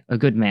was a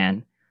good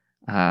man.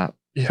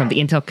 Yeah. From the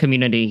intel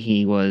community,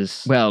 he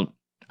was, well,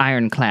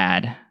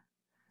 ironclad.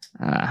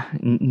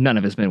 None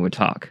of his men would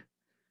talk.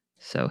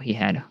 So he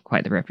had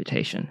quite the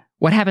reputation.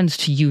 What happens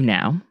to you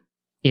now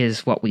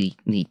is what we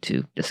need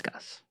to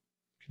discuss.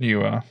 Can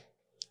you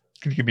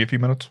give me a few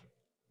minutes?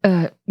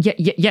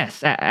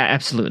 Yes,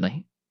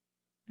 absolutely.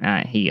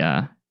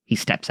 He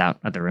steps out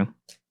of the room.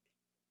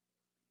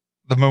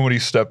 The moment he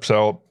steps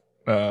out,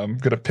 I'm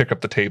gonna pick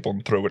up the table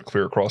and throw it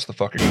clear across the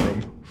fucking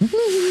room.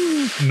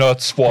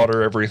 Nuts,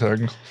 water,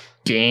 everything.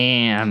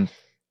 Damn.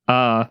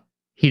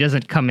 He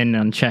doesn't come in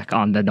and check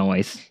on the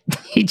noise.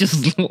 He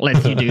just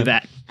lets you do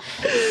that.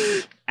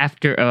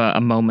 After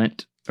a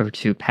moment or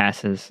two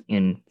passes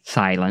in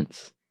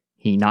silence,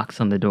 he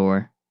knocks on the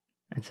door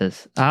and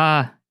says,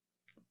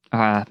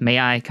 may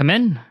I come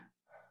in?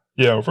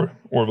 Yeah, over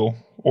Orville.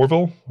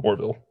 Orville.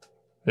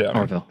 Yeah.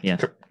 Orville,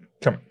 yes.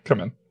 Come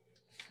in.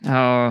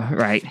 Oh,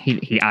 right.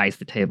 He eyes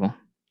the table.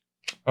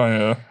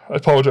 I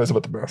apologize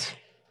about the mess.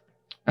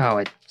 Oh,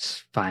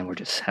 it's fine. We'll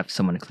just have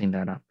someone to clean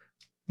that up.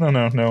 No.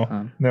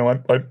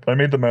 I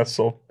made the mess,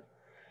 so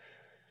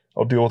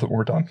I'll deal with it when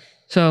we're done.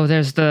 So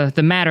there's the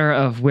matter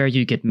of where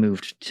you get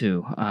moved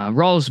to.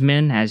 Rawls'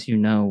 men, as you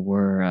know,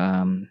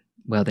 were,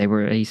 they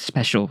were a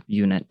special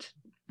unit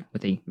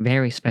with a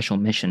very special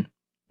mission.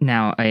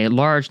 Now, a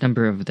large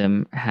number of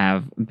them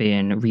have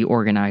been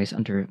reorganized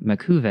under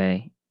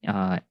Makuve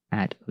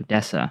at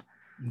Odessa,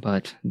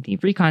 but the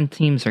recon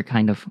teams are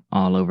kind of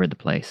all over the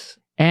place.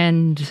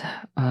 And,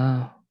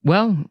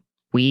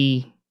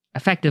 we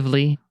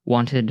effectively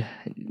wanted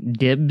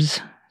dibs,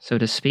 so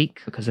to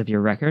speak, because of your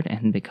record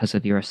and because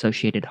of your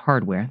associated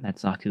hardware,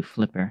 that's Zaku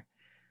Flipper.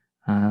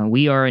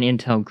 We are an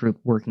intel group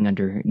working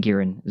under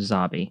Giran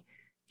Zabi.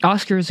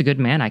 Oscar is a good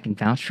man, I can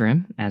vouch for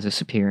him as a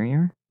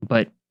superior,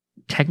 but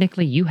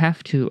technically you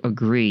have to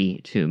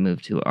agree to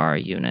move to our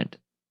unit.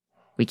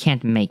 We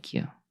can't make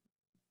you.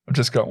 I've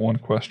just got one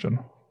question.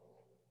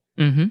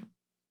 Mm-hmm.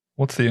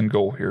 What's the end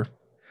goal here?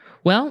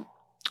 Well,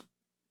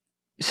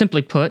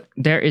 simply put,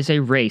 there is a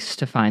race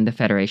to find the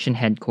Federation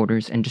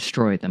headquarters and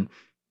destroy them.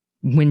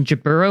 When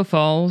Jaburo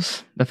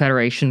falls, the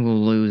Federation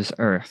will lose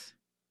Earth.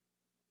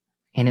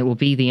 And it will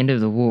be the end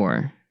of the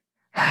war.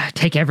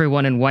 Take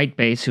everyone in White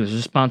Base who is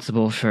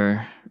responsible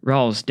for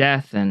Rawls'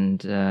 death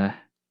and,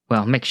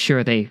 make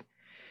sure they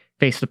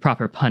face the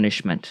proper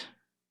punishment.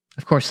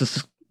 Of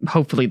course,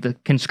 hopefully the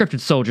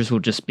conscripted soldiers will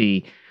just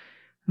be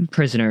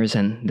prisoners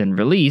and then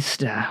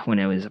released when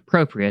it is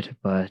appropriate,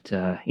 but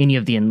any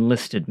of the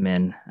enlisted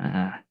men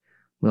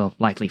will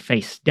likely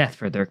face death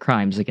for their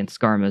crimes against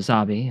Garma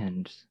Zabi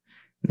and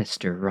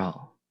Mr.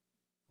 Rawl.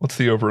 What's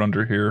the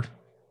over-under here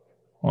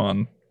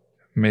on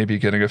maybe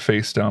getting a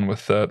face down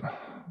with that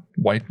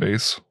White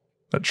Base,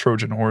 that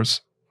Trojan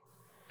horse?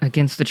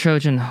 Against the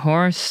Trojan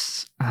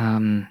horse?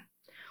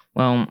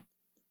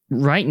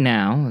 Right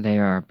now they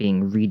are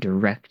being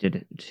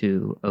redirected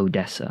to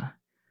Odessa.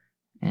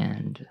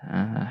 And,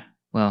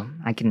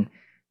 I can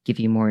give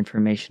you more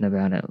information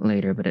about it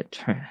later, but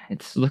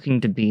it's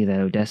looking to be that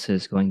Odessa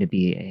is going to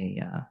be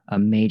a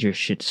major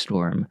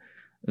shitstorm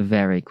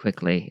very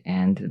quickly,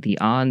 and the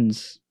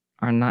odds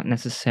are not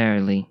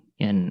necessarily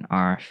in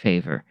our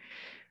favor.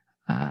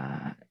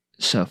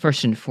 So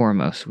first and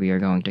foremost, we are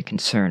going to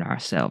concern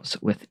ourselves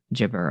with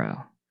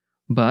Jaburo.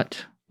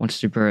 But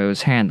once Jaburo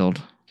is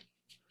handled,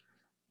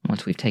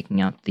 once we've taken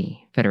out the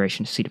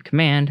Federation seat of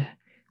command,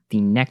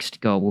 the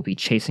next goal will be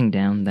chasing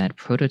down that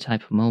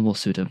prototype mobile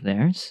suit of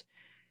theirs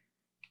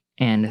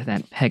and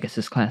that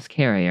Pegasus-class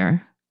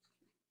carrier.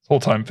 This whole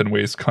time,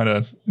 Finway's kind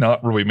of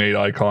not really made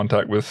eye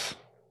contact with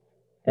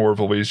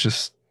Orville. He's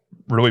just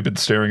really been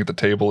staring at the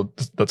table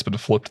that's been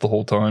flipped the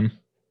whole time.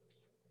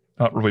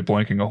 Not really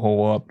blinking a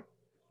whole lot.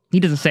 He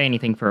doesn't say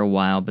anything for a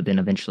while, but then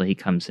eventually he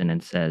comes in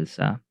and says,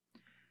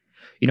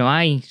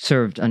 I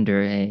served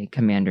under a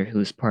commander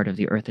who's part of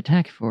the Earth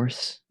Attack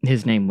Force.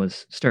 His name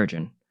was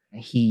Sturgeon.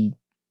 He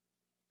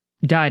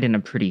died in a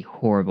pretty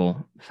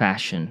horrible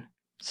fashion.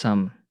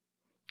 Some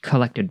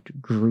collected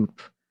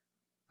group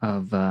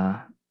of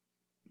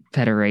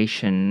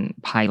Federation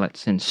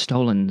pilots in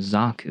stolen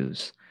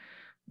Zakus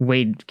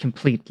laid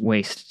complete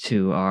waste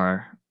to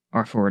our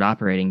forward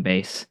operating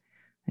base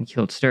and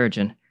killed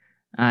Sturgeon.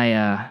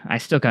 I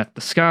still got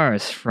the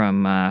scars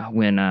from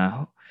when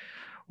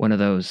one of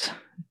those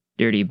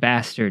dirty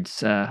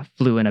bastards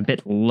flew in a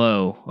bit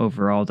low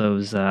over all of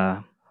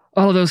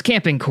those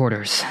camping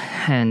quarters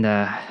and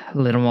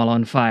lit them all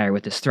on fire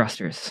with his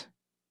thrusters.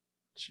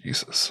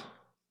 Jesus.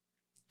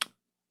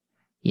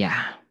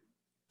 Yeah,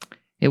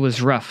 it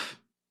was rough,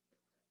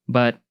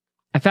 but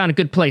I found a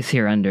good place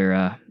here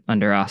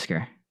under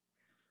Oscar.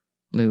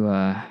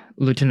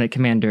 Lieutenant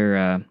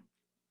Commander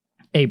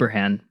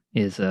Abraham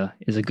is a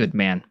good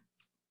man.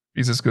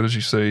 He's as good as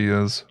you say he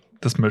is.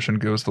 This mission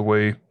goes the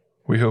way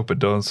we hope it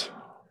does.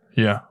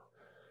 Yeah.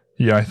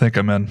 Yeah, I think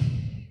I'm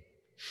in.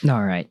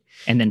 All right.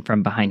 And then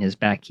from behind his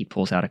back, he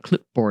pulls out a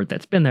clipboard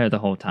that's been there the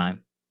whole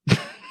time.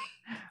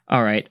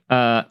 All right.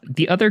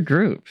 The other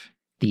group,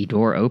 the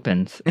door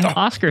opens and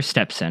Oscar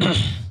steps in. I'm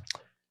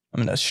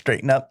going to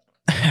straighten up.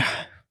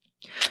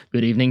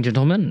 Good evening,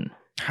 gentlemen.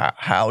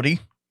 Howdy.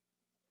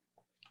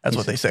 That's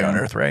what they say on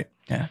Earth, right?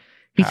 Yeah.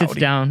 He sits Howdy.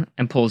 down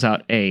and pulls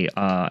out a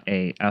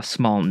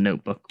small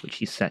notebook, which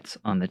he sets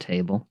on the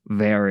table.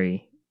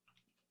 Very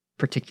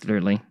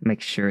particularly,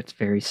 makes sure it's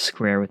very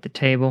square with the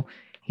table.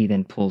 He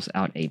then pulls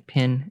out a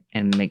pen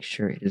and makes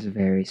sure it is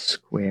very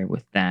square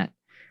with that,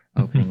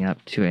 opening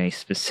up to a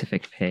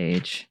specific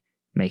page,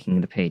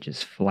 making the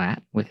pages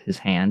flat with his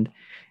hand,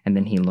 and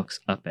then he looks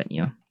up at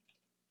you.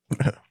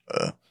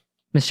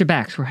 Mr.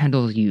 Bax, we'll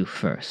handle you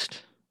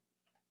first.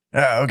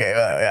 Okay.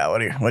 Yeah. What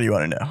do you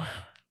want to know?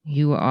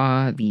 You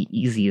are the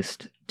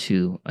easiest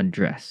to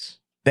address.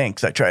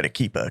 Thanks. I try to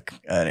keep an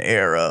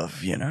air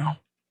of,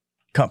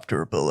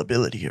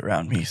 comfortability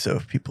around me, so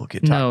if people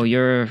get No,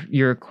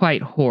 you're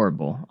quite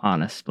horrible,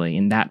 honestly,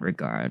 in that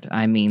regard.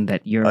 I mean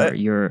that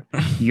your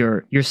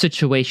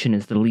situation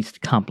is the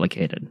least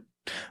complicated.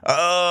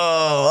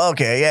 Oh,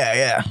 okay.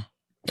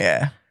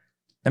 Yeah.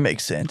 That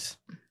makes sense.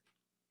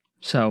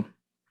 So,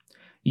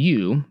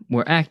 you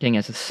were acting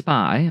as a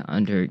spy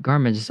under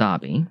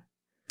Garmazabi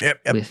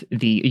Yep. with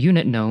the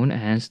unit known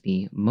as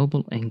the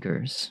Mobile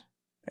Anchors.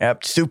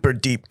 Yep. Super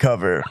deep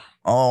cover.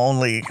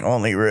 Only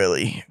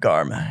really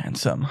Garma and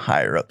some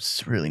higher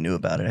ups really knew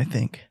about it, I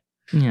think.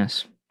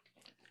 Yes.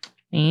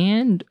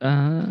 And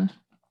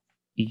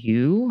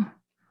you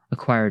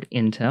acquired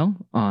intel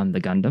on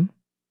the Gundam,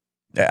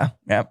 Yeah.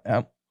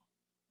 Yep.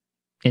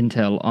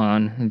 intel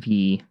on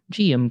the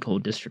GM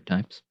Cold District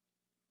types,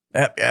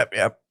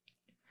 Yep.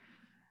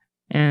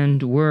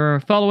 and we're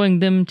following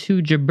them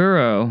to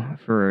Jaburo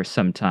for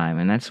some time,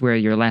 and that's where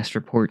your last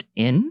report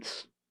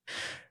ends?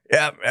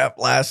 Yep.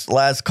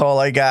 Last call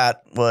I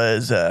got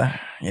was I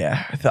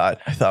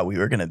thought we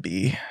were gonna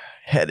be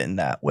heading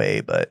that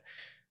way, but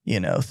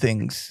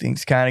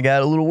things kind of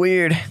got a little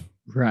weird.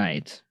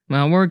 Right.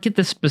 Well, we'll get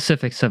the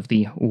specifics of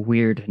the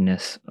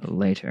weirdness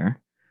later.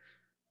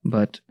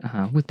 But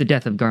with the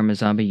death of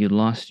Garmazabi, you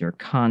lost your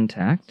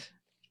contact,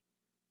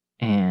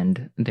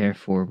 and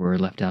therefore were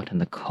left out in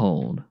the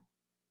cold.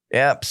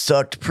 Yep,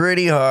 sucked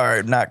pretty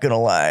hard. Not gonna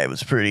lie, it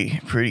was pretty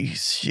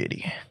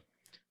shitty.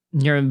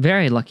 You're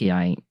very lucky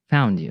I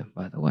found you,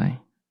 by the way.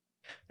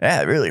 Yeah,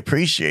 I really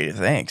appreciate it.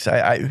 Thanks. No.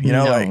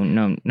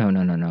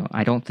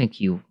 I don't think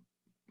you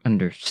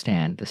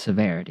understand the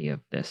severity of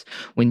this.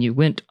 When you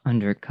went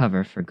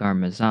undercover for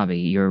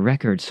Garmazabi, your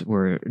records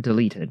were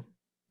deleted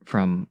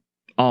from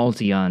all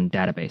Xeon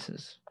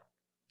databases.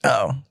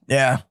 Oh,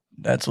 yeah.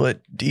 That's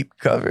what deep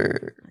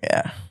cover.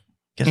 Yeah.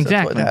 Guess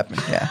Exactly. that's what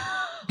happened.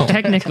 Yeah.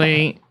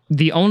 Technically,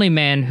 the only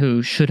man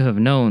who should have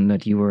known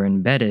that you were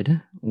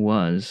embedded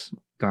was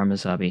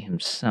Garmazabi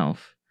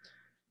himself.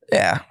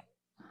 Yeah.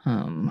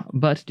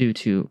 But due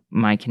to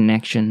my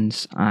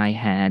connections, I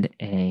had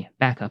a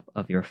backup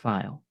of your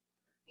file.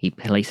 He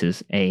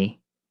places a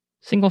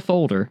single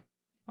folder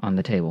on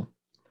the table.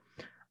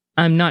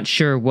 I'm not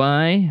sure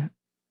why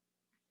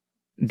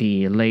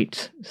the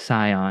late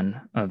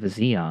scion of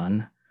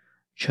Xeon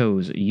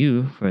chose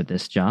you for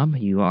this job.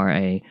 You are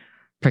a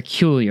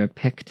peculiar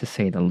pick, to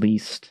say the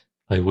least.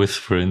 I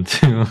whisper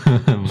into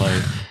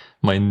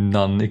my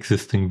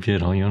non-existing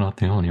beard. Oh, you're not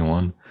the only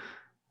one.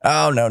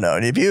 Oh no.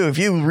 If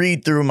you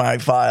read through my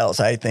files,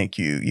 I think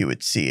you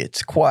would see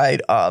it's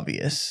quite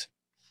obvious.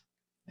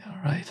 All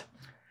right.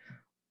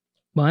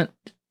 But,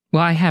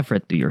 well, I have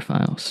read through your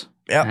files.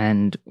 Yep.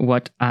 And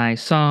what I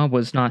saw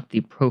was not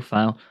the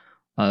profile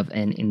of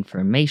an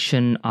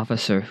information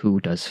officer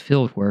who does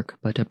field work,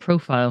 but a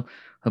profile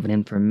of an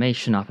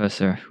information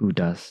officer who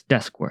does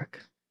desk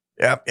work.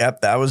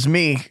 Yep. That was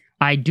me.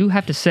 I do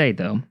have to say,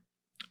 though,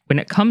 when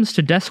it comes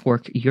to desk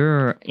work,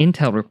 your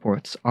intel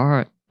reports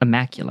are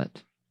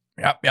immaculate.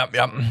 Yep.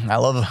 I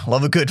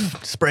love a good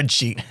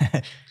spreadsheet.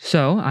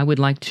 So I would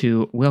like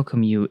to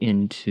welcome you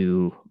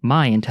into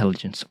my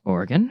intelligence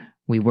organ.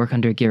 We work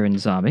under Garen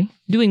Zabi,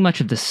 doing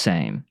much of the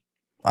same.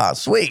 Ah,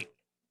 sweet.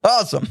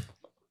 Awesome.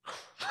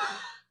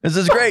 This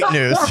is great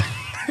news.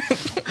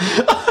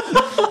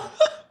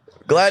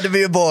 Glad to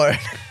be aboard.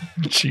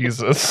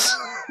 Jesus.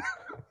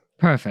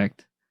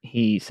 Perfect.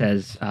 He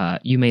says,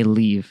 you may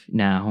leave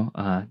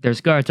now.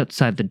 There's guards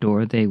outside the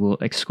door. They will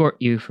escort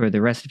you for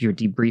the rest of your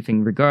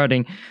debriefing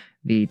regarding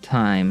the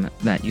time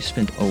that you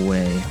spent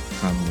away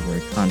from your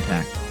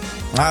contact.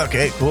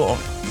 Okay, cool.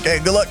 Okay,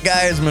 good luck,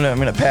 guys. I'm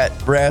gonna pat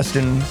Rest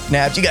and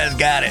Snaps. You guys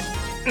got it.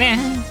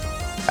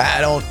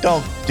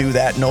 Don't do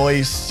that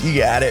noise. You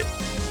got it.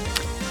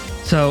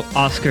 So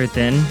Oscar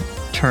then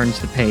turns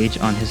the page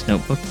on his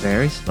notebook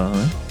very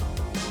slowly,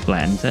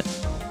 flattens it,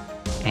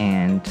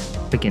 and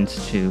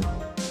begins to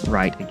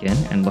write again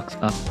and looks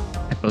up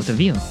at both of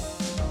you.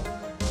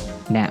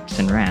 Naps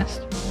and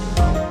Rast.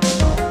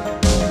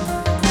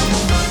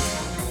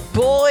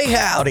 Boy,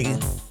 howdy.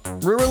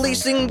 we're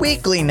releasing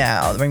weekly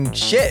now. I mean,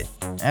 shit,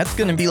 that's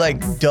gonna be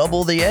like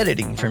double the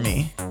editing for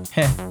me.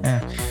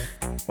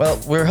 Well,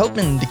 we're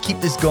hoping to keep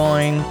this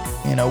going,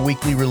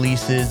 weekly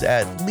releases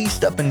at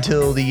least up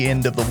until the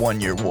end of the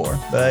 1-year war.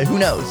 But who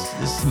knows?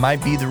 This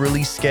might be the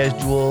release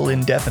schedule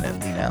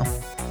indefinitely now.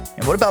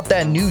 And what about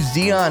that new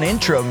Xeon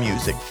intro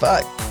music?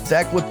 Fuck.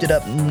 Zach whipped it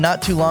up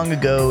not too long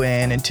ago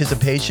in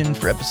anticipation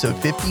for episode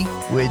 50,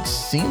 which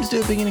seems to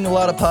have been getting a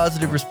lot of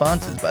positive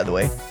responses, by the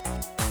way.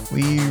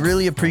 We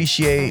really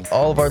appreciate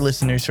all of our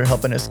listeners for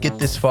helping us get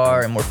this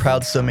far, and we're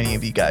proud so many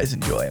of you guys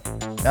enjoy it.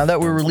 Now that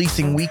we're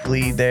releasing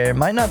weekly, there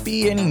might not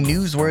be any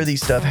newsworthy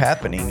stuff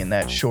happening in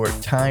that short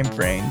time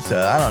frame,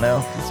 so I don't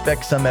know,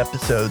 expect some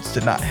episodes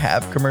to not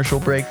have commercial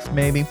breaks,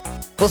 maybe.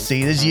 We'll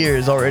see. This year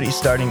is already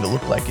starting to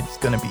look like it's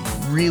going to be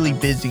really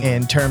busy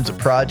in terms of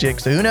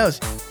projects, so who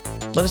knows?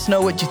 Let us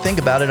know what you think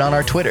about it on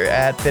our Twitter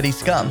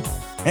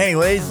 @FettyScum.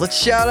 Anyways,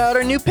 let's shout out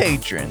our new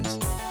patrons.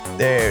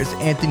 There's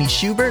Anthony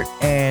Schubert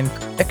and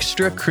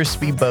Extra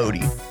Crispy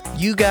Bodie.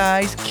 You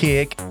guys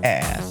kick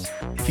ass.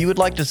 If you would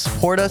like to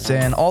support us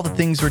and all the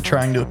things we're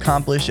trying to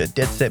accomplish at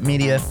Dead Set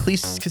Media,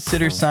 please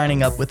consider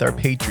signing up with our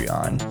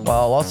Patreon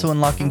while also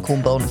unlocking cool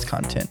bonus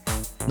content.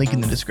 Link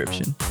in the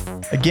description.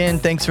 Again,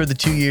 thanks for the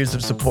 2 years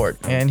of support,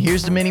 and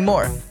here's to many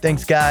more.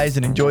 Thanks, guys,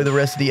 and enjoy the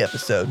rest of the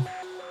episode.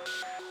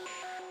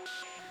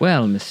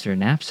 Well, Mr.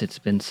 Naps, it's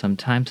been some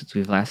time since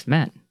we've last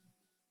met.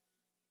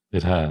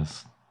 It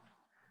has.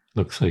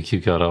 Looks like you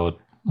got out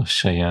of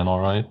Cheyenne all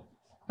right.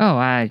 Oh,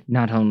 I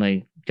not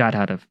only got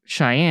out of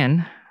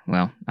Cheyenne,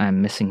 well, I'm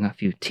missing a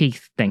few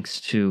teeth thanks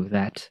to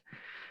that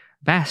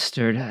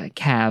bastard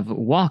Cav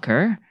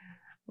Walker,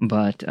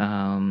 but,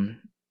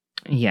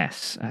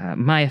 yes,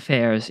 my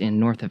affairs in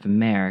North of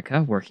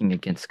America, working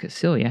against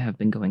Cassilia, have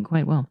been going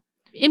quite well.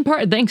 In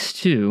part thanks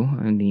to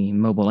the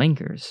mobile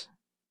anchors.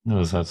 Oh,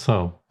 is that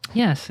so?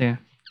 Yes, they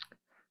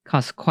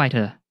caused quite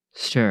a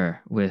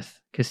stir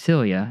with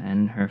Cassilia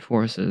and her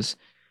forces,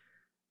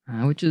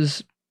 which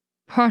is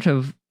part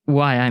of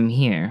why I'm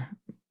here.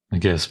 I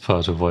guess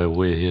part of why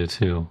we're here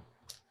too.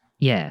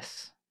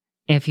 Yes.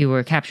 If you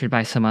were captured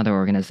by some other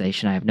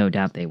organization, I have no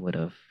doubt they would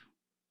have,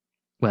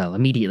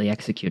 immediately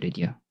executed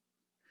you.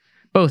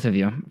 Both of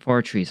you,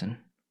 for treason.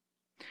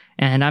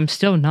 And I'm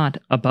still not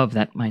above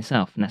that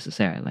myself,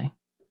 necessarily.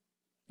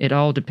 It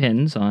all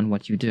depends on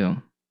what you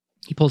do.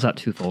 He pulls out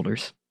 2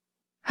 folders.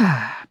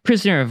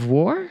 Prisoner of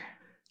war,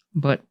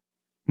 but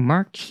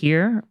marked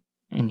here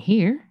and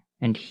here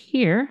and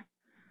here,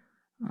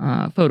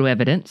 photo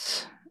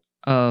evidence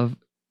of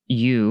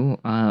you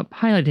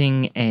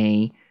piloting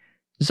a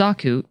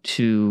Zaku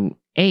to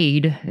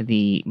aid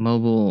the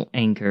mobile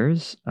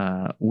anchors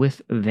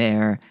with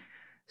their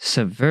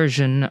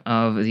subversion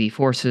of the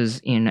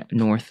forces in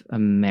North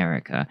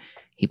America.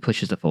 He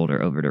pushes the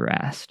folder over to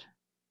Rast.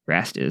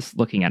 Rast is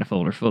looking at a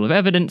folder full of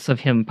evidence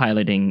of him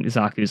piloting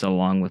Zaku's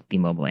along with the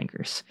mobile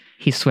anchors.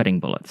 He's sweating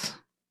bullets.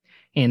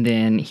 And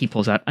then he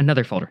pulls out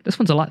another folder. This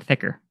one's a lot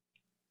thicker.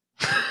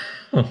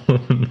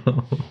 Oh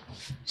no.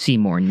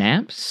 Seymour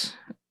Naps,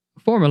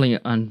 formerly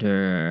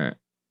under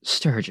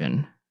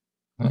Sturgeon.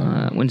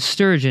 When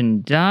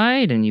Sturgeon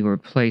died and you were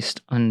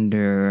placed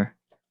under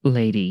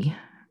Lady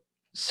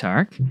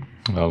Sark.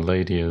 Well,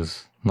 lady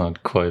is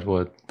not quite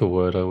what the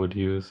word I would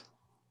use.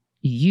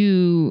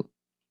 You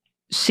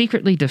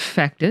secretly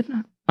defected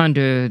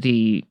under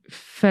the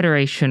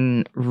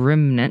Federation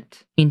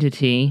remnant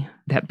entity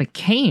that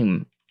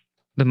became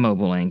the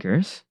Mobile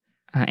Anchors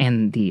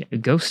and the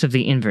Ghost of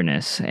the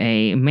Inverness.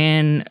 A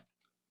man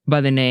by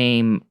the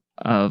name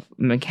of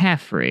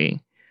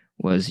McCaffrey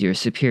was your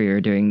superior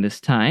during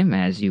this time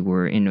as you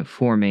were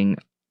informing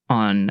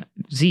on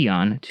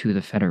Xeon to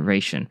the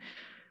Federation.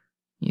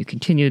 You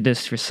continued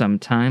this for some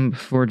time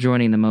before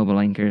joining the Mobile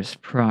Anchors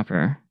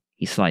proper.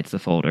 He slides the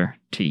folder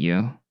to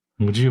you.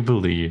 Would you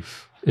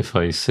believe if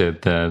I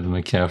said that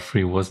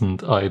McCaffrey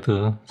wasn't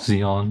either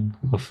Xeon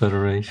or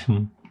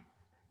Federation?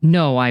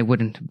 No, I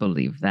wouldn't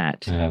believe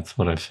that. Yeah, that's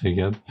what I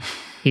figured.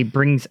 He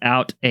brings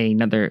out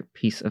another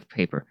piece of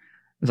paper.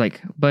 It's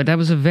like, but that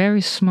was a very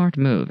smart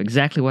move.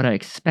 Exactly what I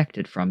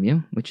expected from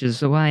you, which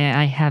is why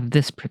I have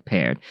this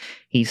prepared.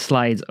 He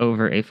slides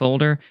over a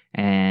folder,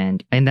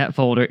 and in that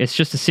folder, it's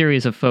just a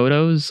series of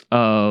photos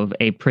of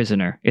a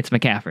prisoner. It's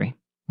McCaffrey.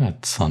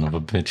 That son of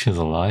a bitch is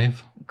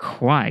alive?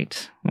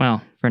 Quite.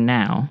 Well, for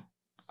now.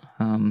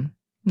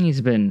 He's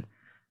been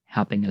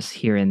helping us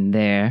here and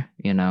there,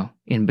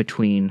 in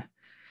between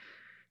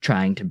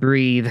trying to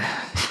breathe,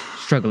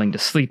 struggling to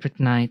sleep at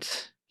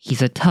night.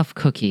 He's a tough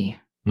cookie.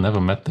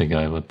 Never met the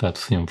guy, but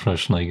that's the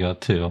impression I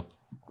got too.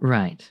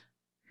 Right.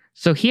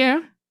 So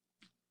here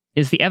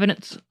is the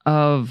evidence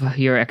of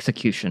your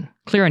execution.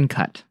 Clear and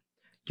cut.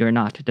 You're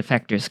not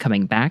defectors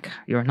coming back.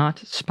 You're not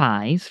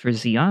spies for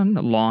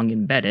Xeon, long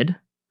embedded.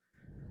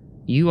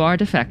 You are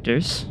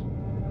defectors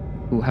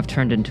who have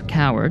turned into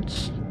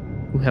cowards,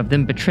 who have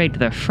then betrayed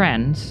their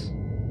friends,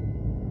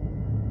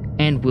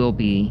 and will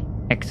be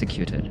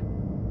executed.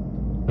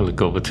 I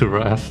look over to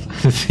Rast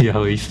to see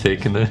how he's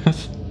taking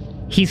this.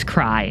 He's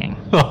crying.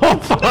 Oh,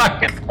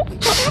 fuck!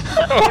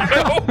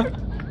 Oh, no.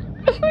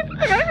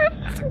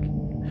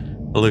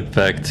 I'll look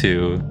back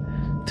to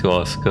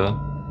Oscar.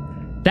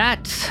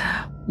 That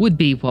would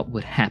be what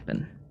would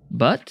happen.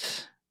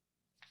 But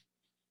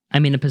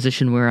I'm in a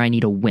position where I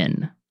need a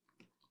win.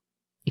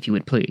 If you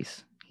would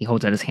please. He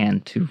holds out his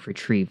hand to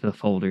retrieve the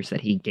folders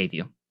that he gave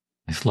you.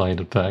 I slide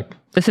it back.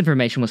 This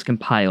information was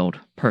compiled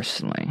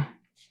personally,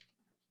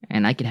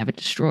 and I can have it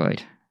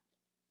destroyed.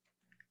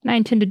 And I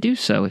intend to do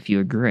so if you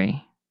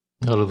agree.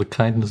 Out of the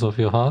kindness of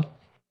your heart?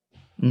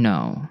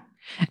 No.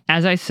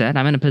 As I said,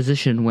 I'm in a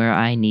position where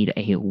I need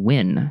a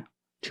win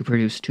to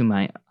produce to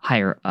my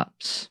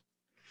higher-ups.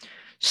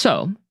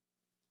 So,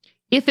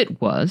 if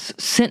it was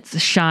since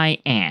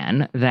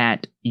Cheyenne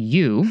that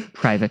you,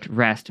 Private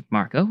Rast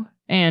Marco,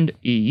 and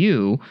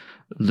you,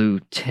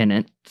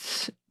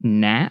 Lieutenant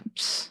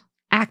Naps,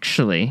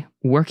 actually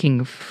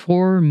working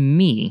for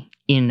me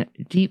in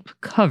deep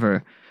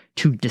cover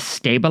to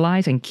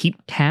destabilize and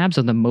keep tabs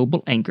on the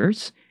mobile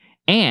anchors,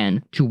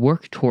 and to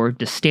work toward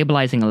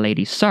destabilizing a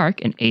Lady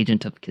Sark, an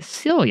agent of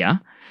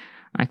Cassilia,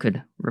 I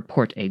could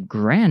report a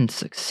grand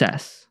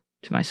success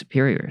to my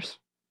superiors.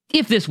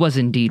 If this was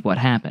indeed what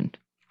happened.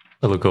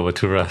 I look over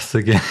to Rast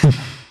again.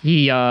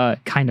 He,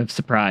 kind of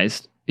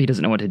surprised. He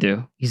doesn't know what to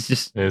do. He's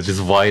just... Yeah,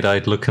 just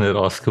wide-eyed looking at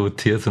Oscar with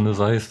tears in his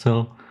eyes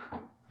still.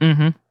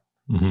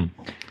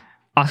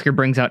 Oscar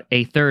brings out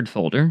a third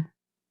folder.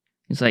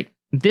 He's like,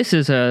 this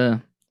is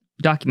a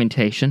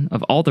documentation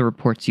of all the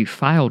reports you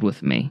filed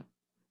with me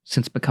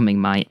since becoming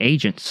my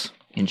agents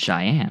in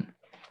Cheyenne.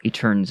 He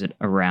turns it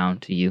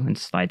around to you and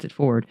slides it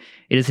forward.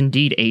 It is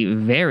indeed a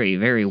very,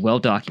 very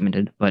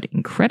well-documented, but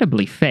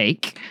incredibly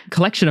fake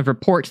collection of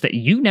reports that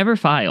you never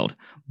filed,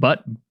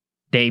 but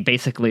they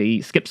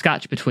basically skip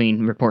scotch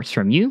between reports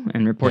from you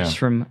and reports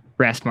from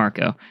Rast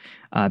Marco,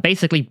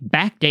 basically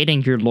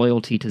backdating your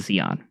loyalty to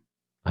Xeon.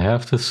 I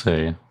have to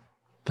say,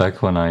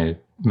 back when I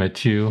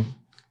met you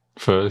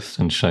first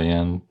in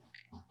Cheyenne,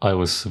 I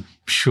was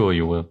sure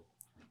you were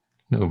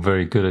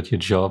very good at your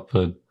job,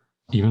 but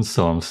even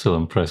so, I'm still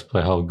impressed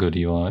by how good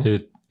you are.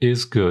 It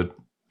is good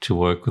to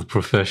work with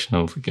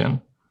professionals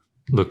again.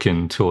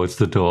 Looking towards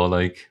the door,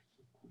 like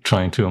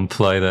trying to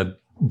imply that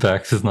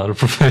Bax is not a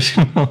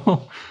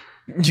professional.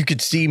 You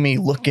could see me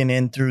looking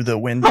in through the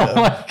window. Oh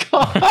my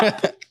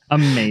god.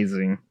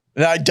 Amazing.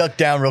 And I ducked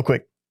down real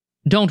quick.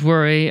 Don't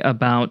worry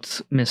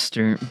about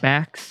Mr.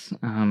 Bax.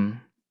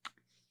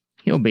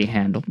 He'll be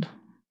handled.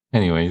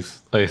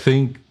 Anyways, I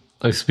think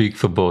I speak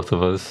for both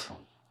of us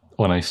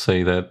when I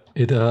say that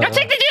it... I'll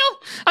take the deal!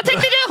 I'll take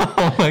the deal!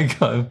 Oh my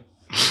god.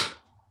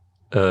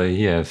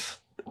 Yes.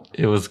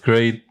 It was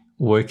great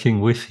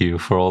working with you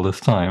for all this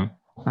time.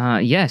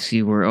 Yes,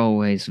 you were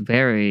always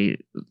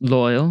very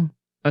loyal,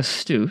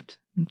 astute,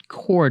 and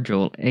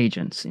cordial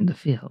agents in the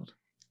field.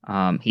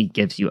 He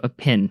gives you a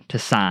pen to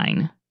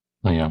sign.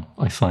 Oh yeah,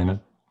 I sign it.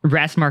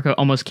 Rast Marco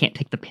almost can't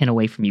take the pen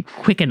away from you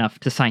quick enough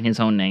to sign his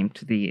own name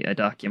to the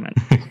document.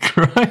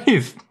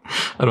 Christ.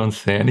 I don't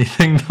say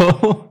anything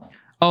though.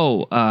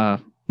 Oh,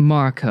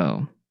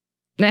 Marco.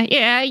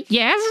 Yeah,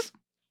 yes?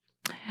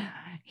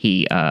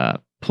 He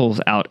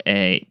pulls out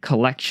a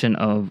collection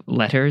of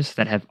letters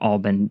that have all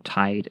been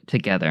tied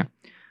together.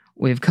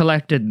 We've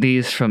collected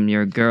these from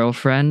your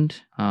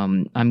girlfriend.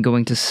 I'm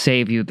going to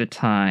save you the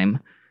time.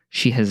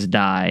 She has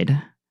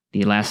died.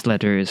 The last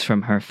letter is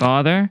from her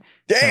father,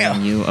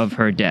 telling you of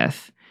her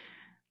death.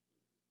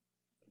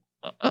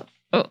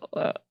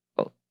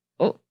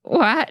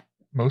 What?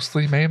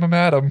 Mostly Ma'am and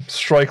Madam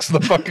strikes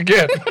the fuck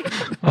again.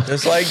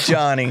 Just like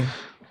Johnny.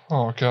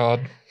 Oh,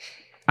 God.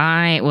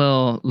 I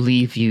will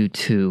leave you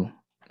to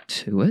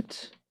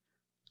it.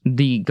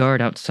 The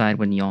guard outside,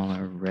 when y'all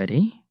are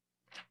ready,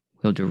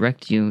 will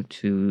direct you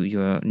to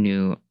your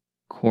new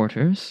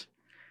quarters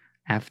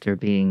after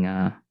being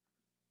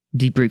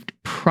debriefed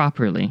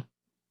properly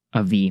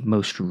of the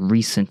most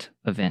recent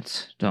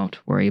events. Don't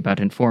worry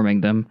about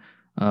informing them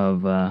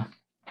of,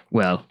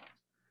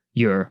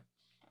 your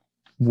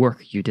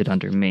work you did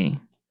under me.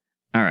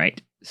 All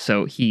right,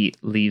 so he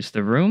leaves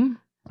the room.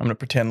 I'm going to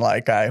pretend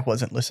like I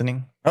wasn't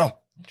listening. Oh,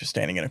 just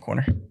standing in a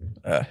corner.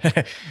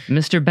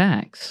 Mr.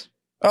 Bax.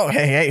 Oh,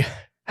 hey.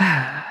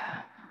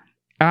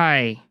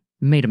 I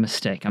made a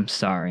mistake. I'm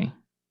sorry.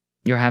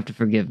 You'll have to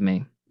forgive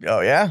me.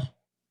 Oh, yeah?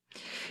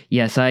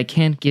 Yes, I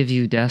can't give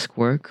you desk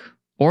work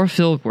or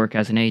field work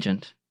as an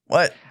agent.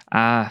 What?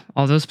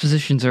 All those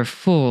positions are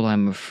full,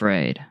 I'm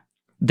afraid.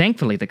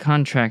 Thankfully, the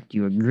contract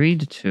you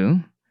agreed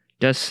to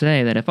does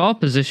say that if all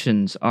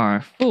positions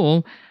are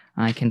full,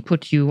 I can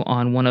put you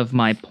on one of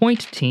my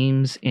point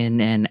teams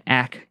in an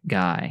AC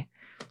guy.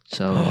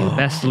 So you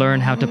best learn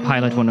how to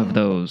pilot one of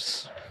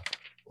those.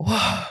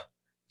 Wow.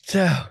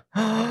 So,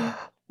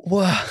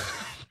 wow.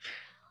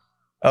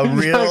 A I'm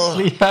real...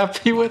 actually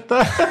happy with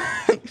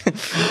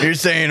that. You're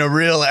saying a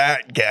real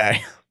AT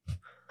guy.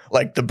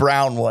 Like the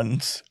brown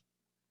ones.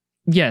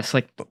 Yes,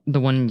 like the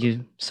one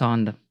you saw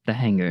in the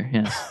hangar,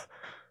 yes.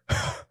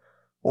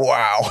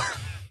 Wow.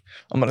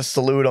 I'm going to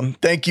salute him.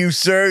 Thank you,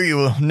 sir. You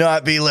will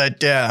not be let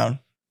down.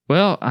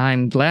 Well,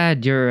 I'm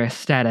glad you're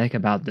ecstatic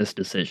about this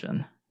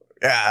decision.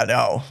 Yeah,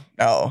 no.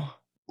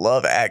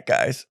 Love AT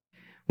guys.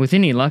 With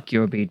any luck,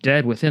 you'll be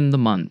dead within the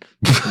month.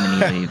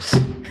 And then he leaves.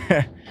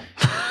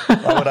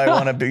 Why would I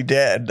want to be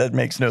dead? That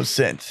makes no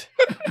sense.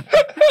 I'm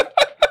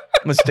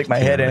gonna stick my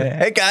head in it.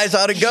 Hey guys,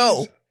 how'd it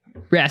go?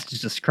 Rast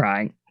is just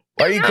crying.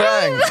 Why are you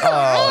crying?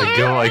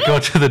 Oh, I go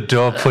to the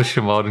door, push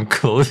him out, and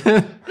close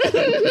it.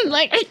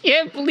 Like, I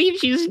can't believe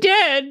she's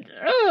dead.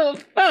 Oh,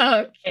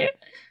 fuck.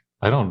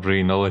 I don't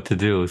really know what to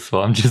do,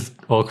 so I'm just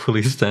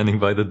awkwardly standing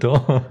by the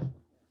door.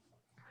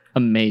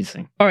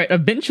 Amazing. All right.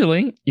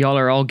 Eventually, y'all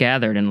are all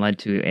gathered and led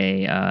to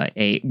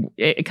a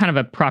kind of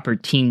a proper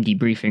team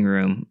debriefing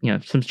room. You know,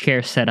 some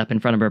chairs set up in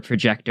front of a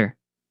projector,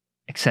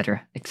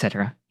 etc.,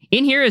 etc.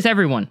 In here is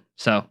everyone,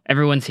 so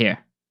everyone's here.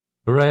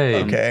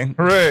 Hooray! okay.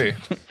 Hooray!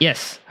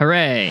 Yes,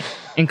 hooray!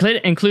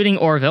 Including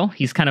Orville.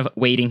 He's kind of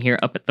waiting here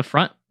up at the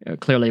front,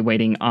 clearly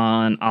waiting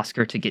on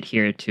Oscar to get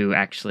here to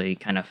actually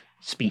kind of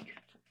speak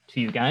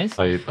to you guys.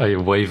 I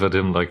wave at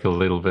him like a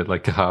little bit,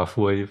 like a half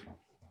wave.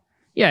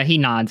 Yeah, he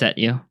nods at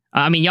you.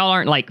 I mean, y'all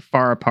aren't like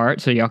far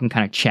apart, so y'all can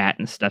kind of chat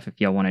and stuff if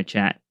y'all want to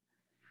chat.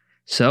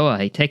 So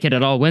I take it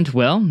all went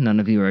well. None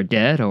of you are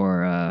dead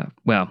or,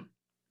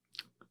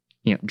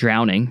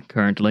 drowning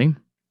currently.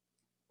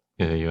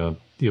 Yeah,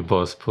 your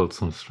boss pulled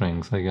some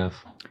strings, I guess.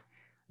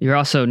 You're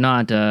also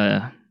not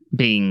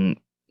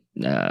being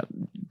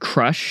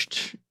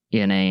crushed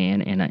in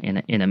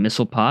a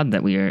missile pod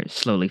that we are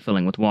slowly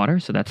filling with water.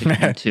 So that's a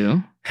good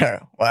too.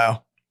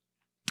 Wow.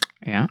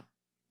 Yeah.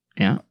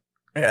 Yeah,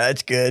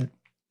 that's good.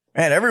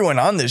 Man, everyone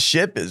on this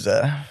ship is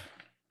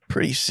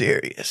pretty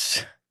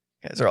serious.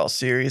 You guys are all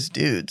serious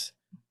dudes.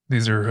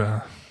 These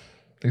are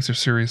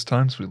serious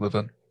times we live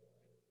in.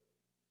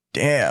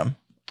 Damn.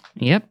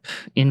 Yep.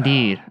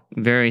 Indeed.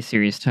 Very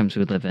serious times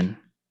we live in.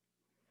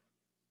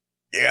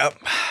 Yep.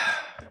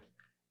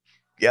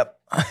 Yep.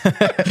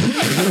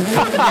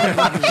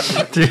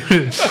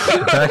 Dude,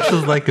 Max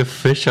is like a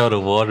fish out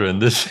of water in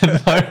this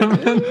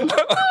environment.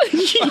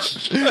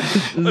 This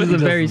is a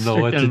very doesn't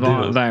know what strict to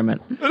do.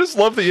 environment. I just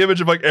love the image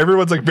of like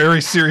everyone's like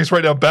very serious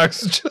right now.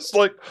 Bax is just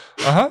like,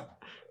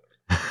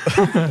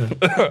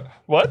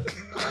 what?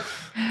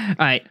 All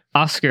right.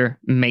 Oscar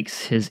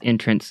makes his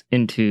entrance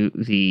into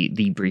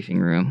the briefing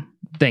room.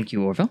 Thank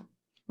you, Orville.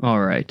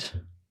 All right.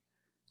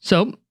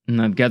 So,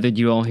 I've gathered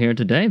you all here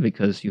today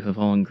because you have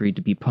all agreed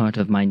to be part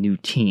of my new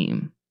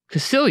team.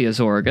 Cassilia's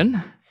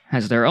Oregon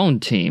has their own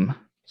team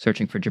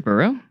searching for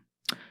Jaburo.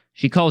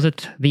 She calls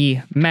it the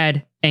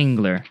Mad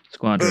Angler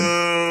Squadron.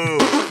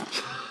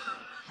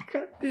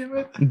 God damn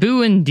it.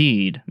 Boo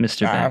indeed,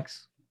 Mr.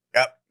 Bax.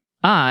 Yep.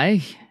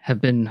 I have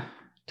been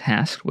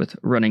tasked with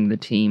running the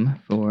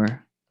team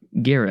for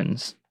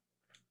Garen's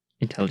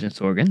intelligence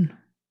organ.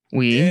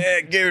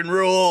 Yeah, Garen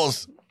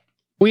rules.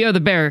 We are the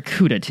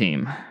Barracuda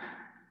team.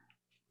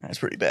 That's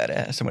pretty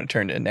badass. I'm going to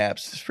turn to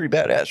naps. It's pretty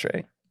badass,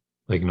 right?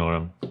 Ignore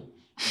him.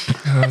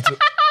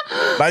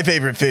 My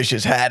favorite fish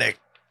is haddock,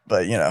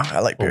 but, you know, I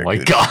like Oh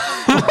barracuda.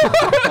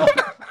 my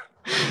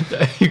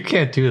god. You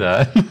can't do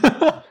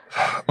that.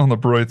 On the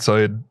bright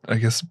side, I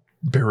guess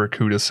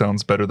Barracuda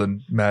sounds better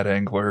than Mad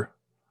Angler.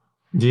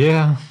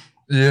 Yeah.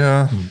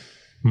 Yeah.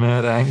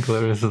 Mad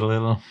Angler is a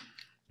little...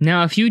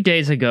 Now, a few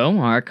days ago,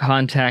 our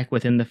contact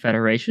within the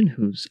Federation,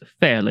 who's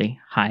fairly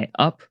high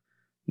up,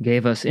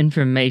 gave us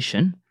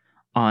information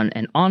on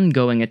an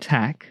ongoing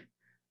attack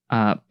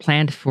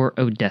planned for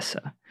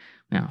Odessa.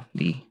 Now,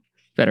 the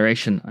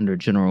Federation under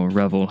General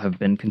Revel have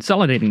been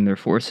consolidating their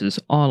forces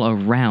all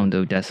around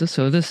Odessa,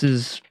 so this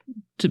is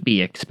to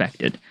be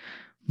expected.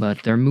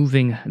 But they're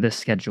moving the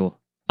schedule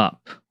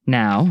up.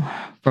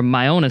 Now, from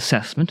my own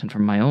assessment and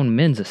from my own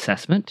men's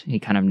assessment, he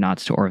kind of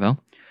nods to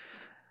Orville,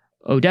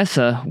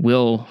 Odessa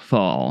will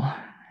fall,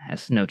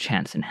 has no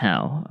chance in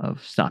hell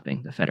of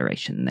stopping the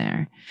Federation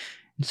there.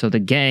 And so the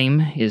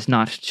game is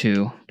not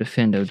to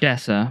defend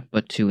Odessa,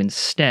 but to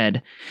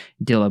instead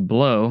deal a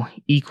blow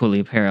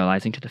equally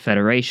paralyzing to the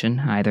Federation,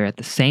 either at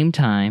the same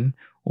time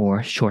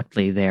or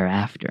shortly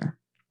thereafter.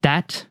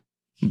 That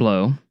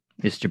blow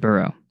is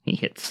Jaburo. He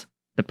hits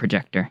the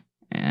projector,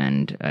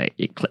 and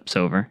it clips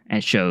over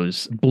and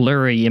shows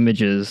blurry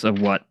images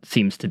of what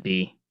seems to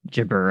be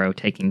Jaburo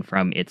taking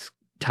from its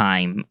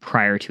time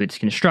prior to its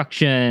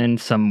construction,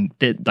 some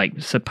like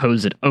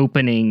supposed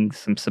openings,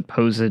 some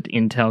supposed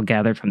intel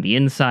gathered from the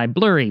inside,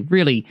 blurry,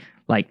 really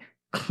like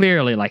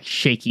clearly like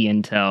shaky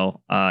intel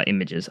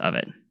images of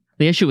it.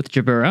 The issue with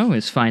Jaburo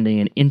is finding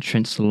an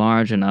entrance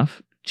large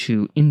enough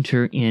to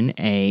enter in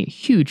a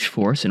huge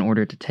force in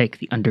order to take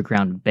the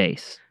underground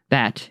base.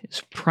 That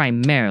is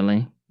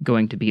primarily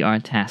going to be our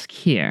task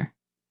here.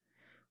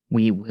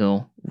 We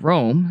will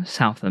roam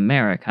South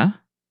America,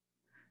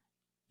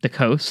 the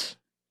coasts,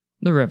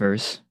 the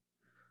rivers,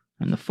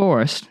 and the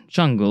forest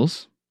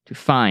jungles to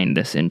find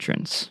this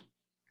entrance.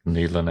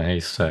 Needle in a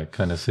haystack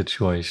kind of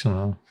situation,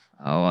 huh?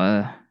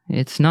 Oh,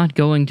 it's not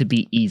going to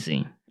be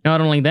easy.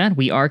 Not only that,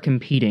 we are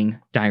competing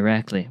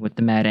directly with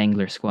the Mad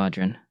Angler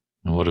Squadron.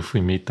 And what if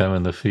we meet them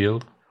in the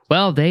field?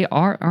 Well, they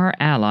are our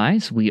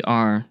allies. We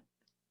are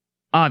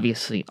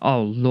obviously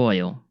all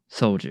loyal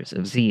soldiers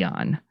of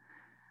Xeon.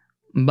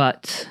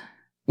 But,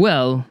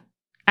 well,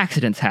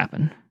 accidents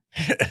happen.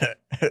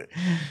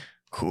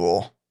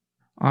 Cool.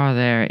 Are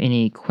there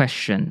any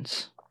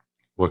questions?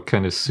 What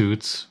kind of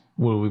suits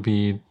will we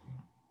be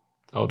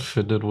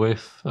outfitted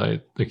with?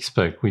 I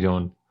expect we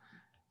don't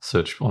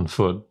search on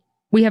foot.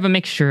 We have a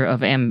mixture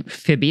of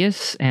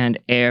amphibious and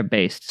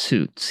air-based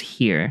suits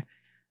here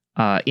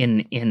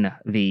in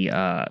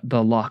the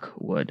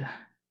Lockwood.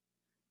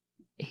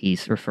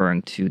 He's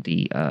referring to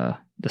the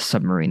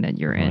submarine that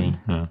you're in.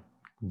 Yeah.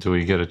 Do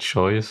we get a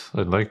choice?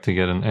 I'd like to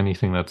get in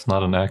anything that's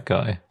not an act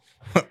guy.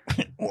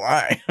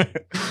 Why?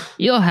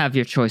 You'll have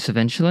your choice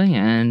eventually,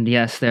 and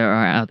yes, there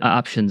are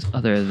options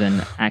other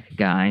than act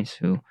guys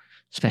who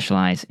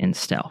specialize in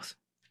stealth.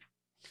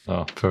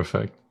 Oh,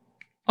 perfect.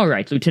 All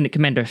right, Lieutenant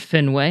Commander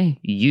Fenway,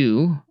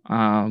 you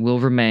will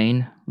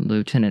remain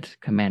Lieutenant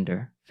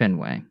Commander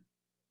Fenway.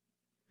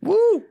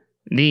 Woo!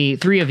 The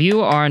three of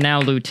you are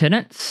now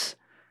lieutenants.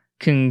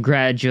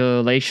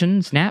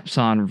 Congratulations, Naps,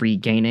 on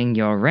regaining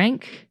your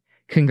rank.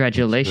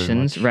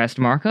 Congratulations, Rast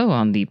Marco,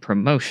 on the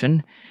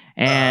promotion.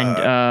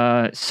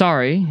 And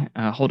sorry,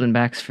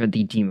 Holdenbacks, for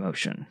the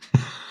demotion.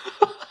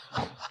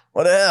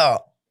 What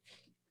the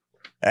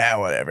hell?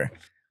 Whatever.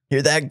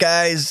 Hear that,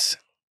 guys?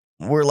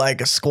 We're like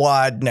a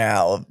squad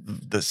now of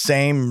the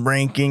same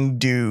ranking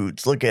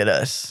dudes. Look at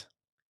us.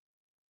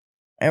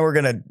 And we're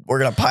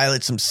gonna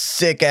pilot some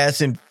sick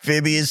ass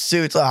amphibious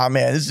suits. Oh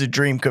man, this is a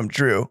dream come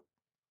true.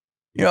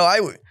 You know,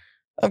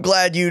 I'm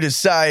glad you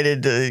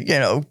decided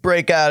to,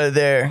 break out of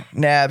there,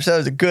 Nabs. That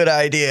was a good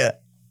idea.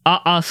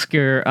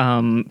 Oscar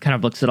kind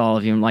of looks at all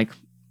of you and like,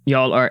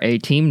 y'all are a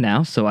team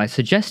now, so I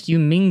suggest you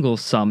mingle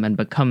some and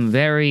become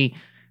very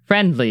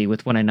friendly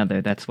with one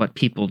another. That's what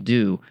people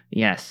do.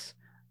 Yes.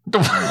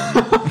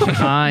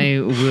 I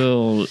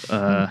will.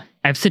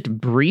 I've sent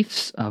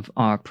briefs of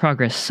our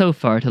progress so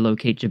far to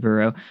locate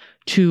Jaburo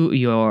to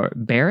your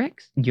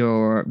barracks.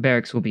 Your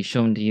barracks will be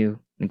shown to you.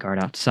 The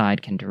guard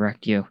outside can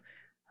direct you.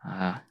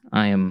 I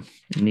am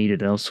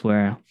needed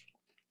elsewhere.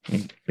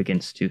 He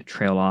begins to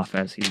trail off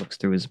as he looks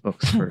through his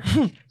books for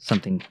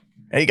something.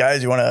 Hey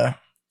guys, you wanna?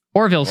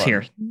 Orville's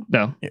here,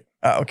 though. Yeah.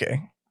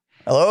 Okay.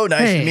 Hello,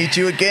 nice to meet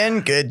you again.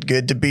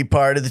 Good to be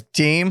part of the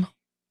team.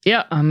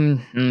 Yeah,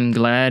 I'm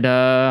glad.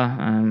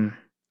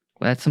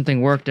 Glad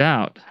something worked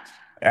out.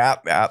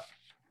 Yep.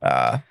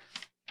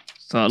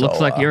 So it looks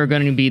like you're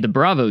going to be the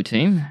Bravo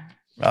team.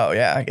 Oh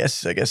yeah, I guess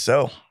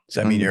so. Does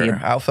that mean you're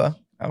Alpha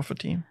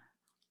team?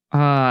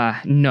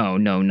 No.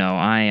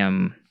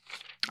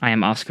 I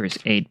am Oscar's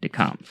aide de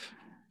camp.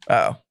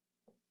 Oh,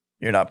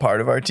 you're not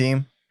part of our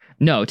team?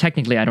 No,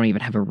 technically, I don't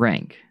even have a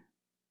rank.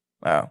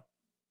 Oh,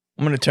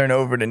 I'm gonna turn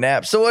over to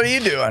Nap. So what are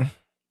you doing?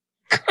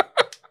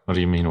 What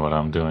do you mean what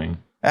I'm doing?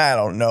 I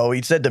don't know.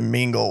 He said to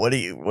mingle. What do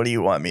you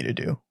want me to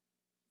do?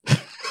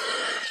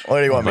 What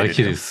do you want me to do? I'd like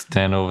you to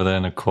stand over there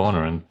in a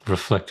corner and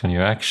reflect on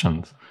your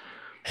actions.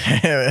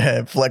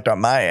 Reflect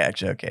on my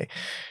action. Okay.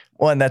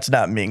 One, that's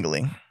not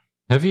mingling.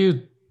 Have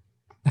you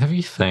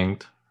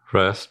thanked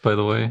Rast, by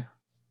the way?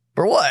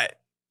 For what?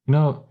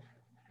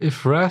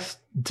 If Rast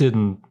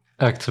didn't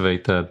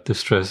activate that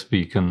distress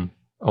beacon,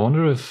 I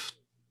wonder if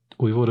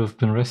we would have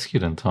been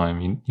rescued in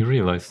time. You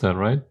realize that,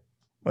 right?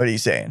 What are you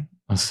saying?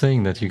 I'm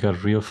saying that you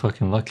got real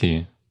fucking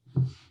lucky.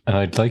 And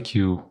I'd like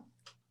you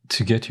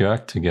to get your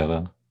act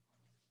together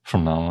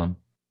from now on.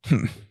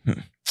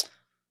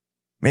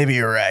 Maybe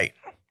you're right.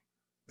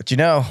 But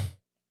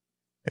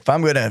if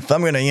I'm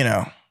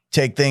gonna,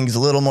 take things a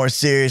little more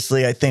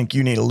seriously, I think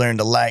you need to learn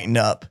to lighten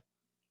up.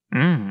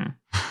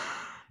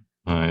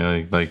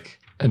 Like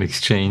an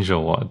exchange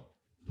or what?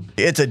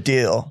 It's a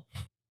deal.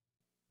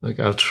 Like,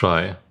 I'll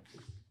try.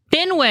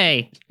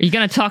 Fenway, are you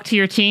going to talk to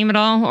your team at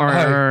all?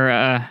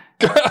 I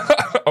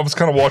was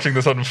kind of watching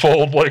this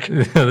unfold, like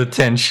the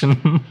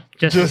tension.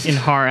 Just in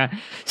horror.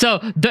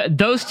 So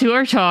those two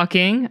are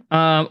talking.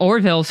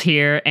 Orville's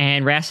here,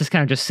 and Rast is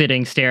kind of just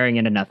sitting, staring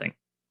into nothing.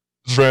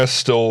 Rast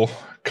still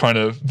kind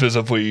of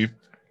visibly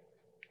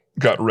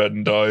got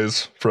reddened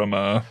eyes from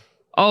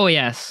oh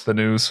yes, the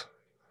news.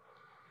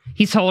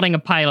 He's holding a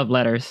pile of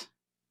letters.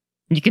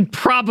 You can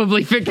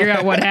probably figure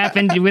out what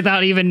happened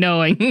without even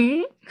knowing.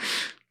 He's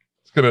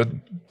gonna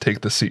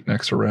take the seat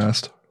next to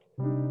Rast.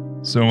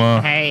 So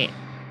hey.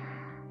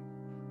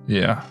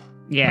 Yeah.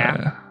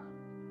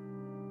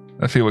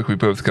 I feel like we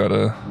both got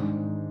a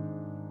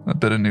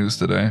bit of news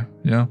today.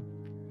 Yeah.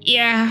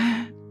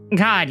 Yeah.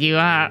 God, you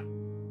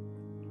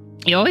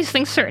always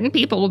think certain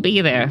people will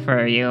be there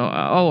for you.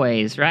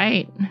 Always,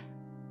 right?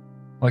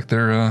 Like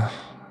they're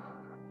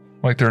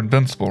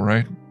invincible,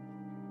 right?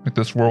 Like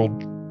this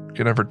world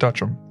can never touch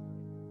them.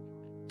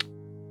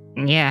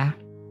 Yeah.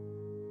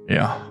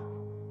 Yeah.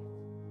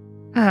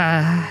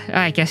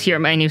 I guess you're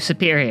my new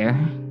superior.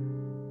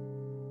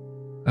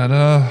 That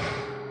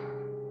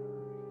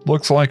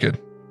looks like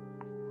it.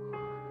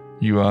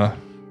 You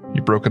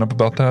broken up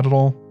about that at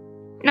all?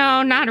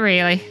 No, not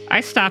really.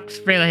 I stopped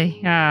really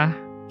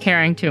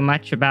caring too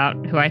much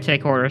about who I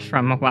take orders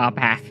from a while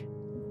back.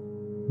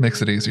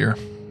 Makes it easier. It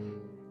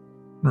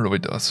really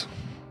does.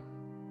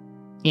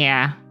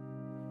 Yeah.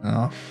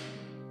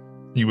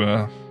 He's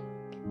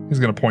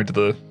gonna point to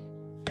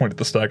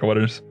the stack of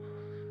letters.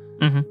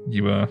 Mm-hmm.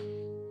 You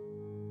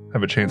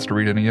have a chance to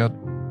read any yet?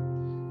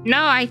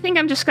 No, I think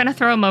I'm just gonna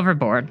throw him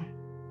overboard.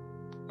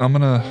 I'm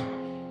gonna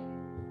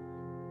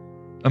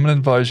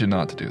advise you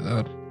not to do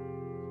that.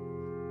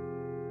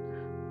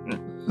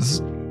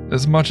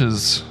 As much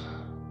as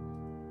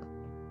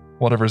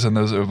whatever's in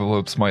those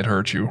envelopes might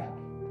hurt you,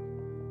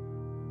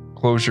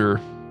 closure's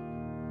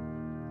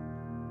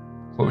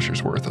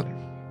worth it.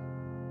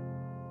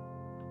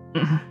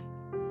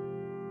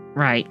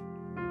 Right.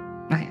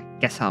 I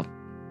guess I'll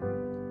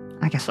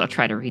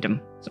try to read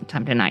him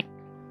sometime tonight.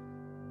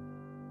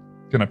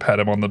 Gonna pat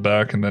him on the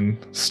back and then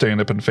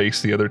stand up and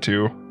face the other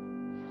two.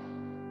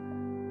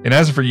 And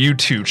as for you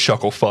two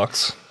chuckle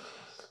fucks,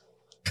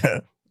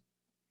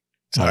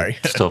 Sorry.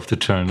 Stuff to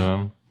turn to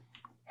him.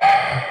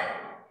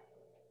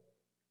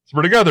 so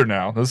we're together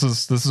now. This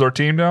is our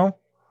team now.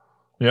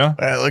 Yeah,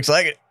 It looks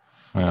like it.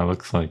 Yeah,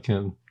 looks like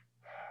it.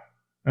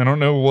 I don't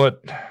know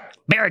what.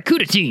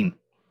 Barracuda team.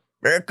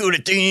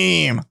 Barracuda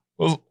team.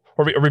 Well,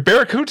 are we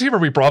Barracuda team or are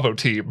we Bravo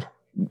team?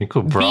 You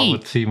could Bravo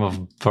B. team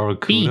of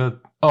Barracuda.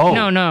 Oh,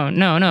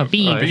 No.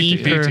 B Right. B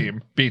B for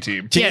team. B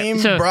team. Yeah, Team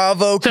so-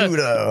 Bravo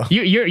Cuda.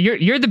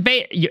 you're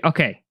the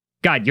okay.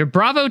 God, you're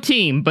Bravo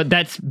team, but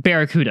that's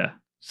Barracuda.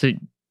 So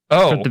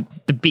Oh,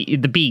 the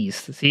bees.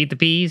 See the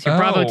bees. You're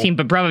Bravo Oh. team,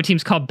 but Bravo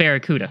team's called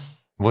Barracuda.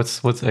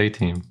 what's A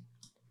team?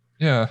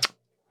 yeah.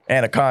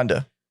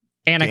 Anaconda.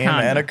 Team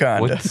Anaconda.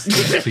 Anaconda.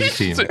 What's B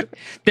team?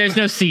 There's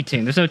no C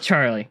team. There's no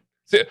Charlie.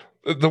 See,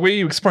 the way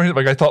you explained it,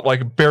 like I thought,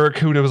 like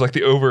Barracuda was like the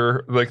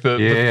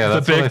Yeah, the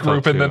that's what I big thought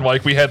group, and then too.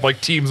 like we had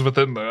like teams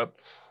within that.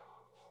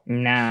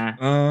 Nah.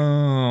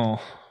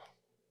 Oh,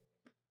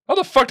 how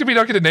the fuck did we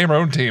not get to name our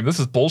own team? This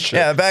is bullshit.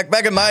 Yeah,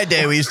 back in my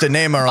day, we used to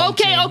name our own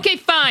team. Okay,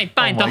 fine.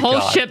 Oh the my whole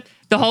God.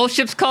 the whole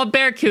ship's called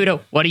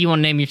Barracuda. What do you want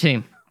to name your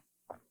team?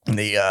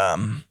 The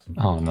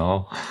Oh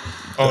no.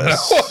 Oh no.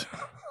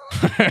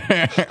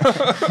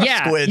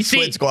 Yeah. you see,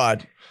 Squid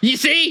Squad. You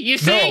see?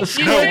 No, You no, see?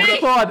 we're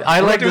Squad.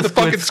 I We're like doing the the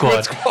fucking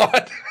Squid Squid Squad.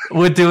 Squad.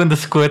 We're doing the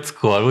Squid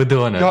Squad. We're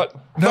doing it. God,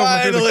 no,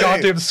 we're doing the Finally.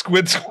 goddamn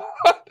Squid Squad.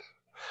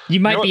 You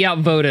might You know be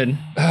outvoted.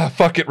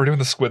 Fuck it, we're doing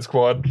the Squid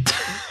Squad.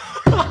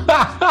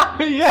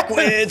 yeah.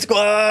 Squid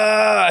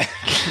Squad.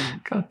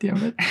 God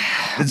damn it.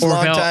 It's a long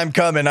Orville. time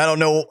coming. I don't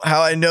know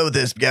how I know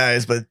this,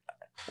 guys, but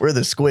we're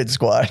the Squid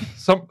Squad.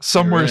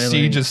 Somewhere Really?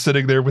 Siege is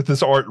sitting there with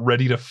this art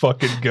ready to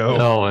fucking go.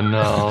 Oh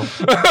no.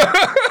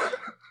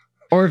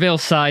 Orville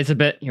sighs a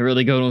bit. You're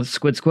really going with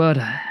Squid Squad.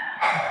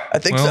 I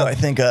think Well, so. I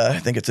think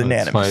it's That's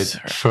unanimous.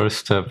 my first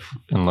step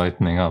in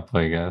lightening up,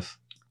 I guess.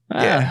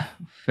 Yeah.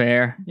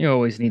 Fair. You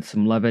always need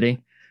some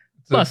levity.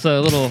 Plus,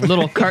 a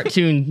little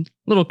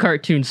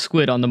cartoon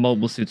squid on the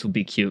mobile suits will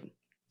be cute.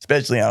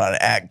 Especially on an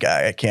act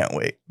guy. I can't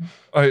wait.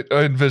 I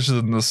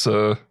envision this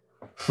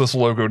this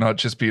logo not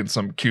just being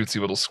some cutesy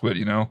little squid,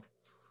 you know?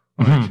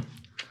 Oh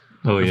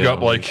We've yeah.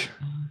 got like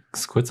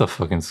Squids are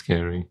fucking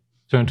scary.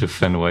 Turn to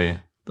Fenway.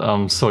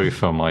 I'm sorry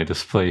for my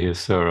display here,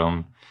 sir.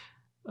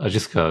 I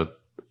just got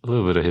a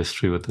little bit of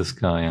history with this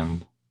guy,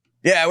 and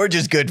Yeah, we're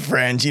just good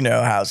friends. You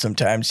know how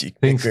sometimes you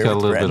things get got a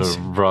with little friends.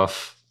 bit of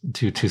rough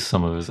due to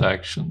some of his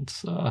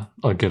actions.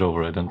 I'll get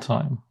over it in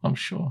time, I'm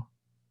sure.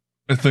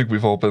 I think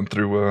we've all been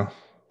through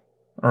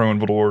our own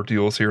little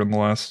ordeals here in the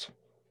last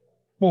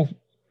we'll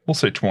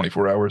say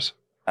 24 hours.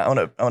 I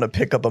wanna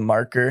pick up a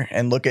marker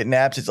and look at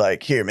Naps. It's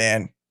like, here,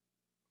 man.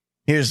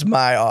 Here's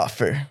my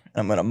offer.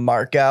 I'm gonna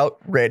mark out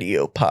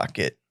Radio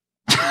Pocket.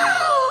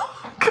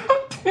 God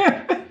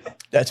damn it.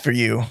 That's for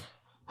you.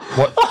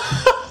 What?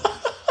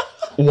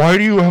 Why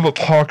do you have a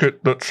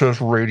pocket that says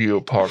Radio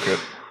Pocket?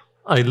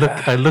 I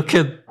look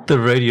at the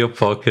radio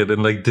pocket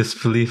in like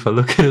disbelief. I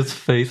look at his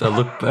face. I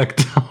look back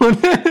down.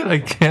 I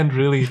can't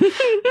really.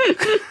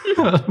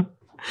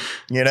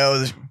 You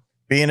know,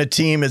 being a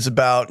team is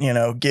about,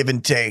 give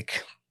and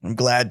take. I'm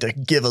glad to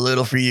give a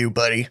little for you,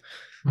 buddy.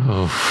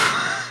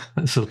 Oh,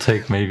 this will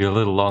take maybe a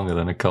little longer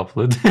than a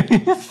couple of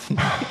days.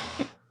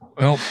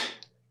 Well,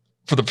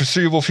 for the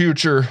foreseeable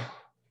future,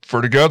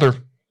 for together,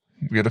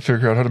 we got to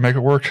figure out how to make it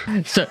work.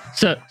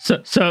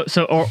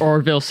 So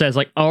Orville says,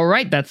 like, all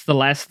right, that's the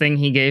last thing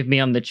he gave me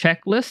on the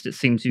checklist. It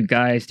seems you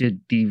guys did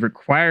the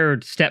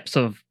required steps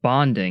of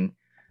bonding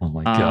Oh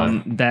my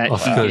god. that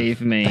Oscar he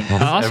gave me.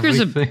 has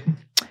everything.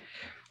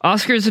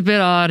 Oscar's a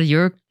bit odd.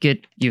 You'll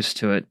get used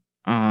to it.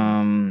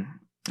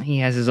 He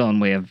has his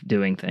own way of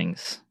doing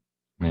things.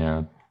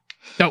 Yeah.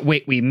 Oh,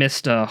 wait, we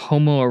missed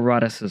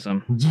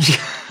homoeroticism.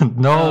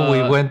 No,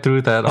 we went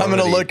through that. I'm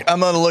gonna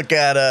already. look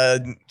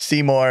at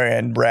Seymour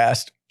and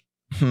Rast.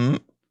 I'm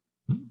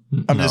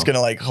just gonna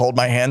like hold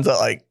my hands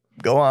up, like,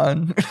 go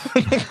on.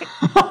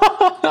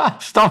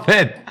 Stop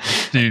it.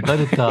 Dude, Let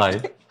it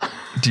die.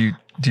 do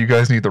you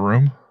guys need the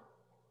room?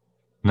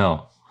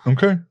 No.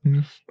 Okay.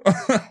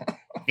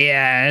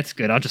 Yeah, it's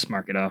good. I'll just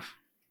mark it off.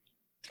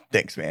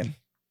 Thanks, man.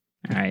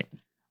 All right.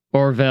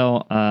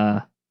 Orville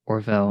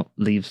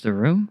leaves the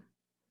room.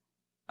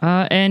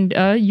 And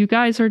you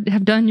guys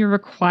have done your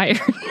required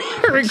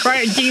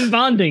team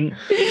bonding.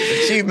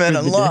 Achievement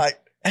unlocked.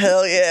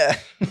 Hell yeah.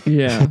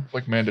 Yeah.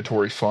 Like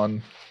mandatory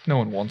fun. No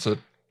one wants it.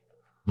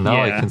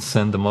 Now Yeah. I can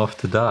send them off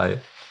to die.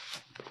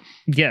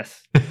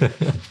 Yes.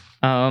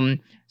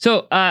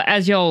 So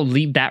as y'all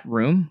leave that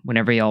room,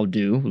 whenever y'all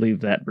do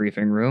leave that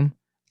briefing room,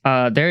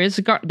 there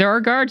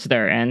are guards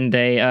there, and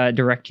they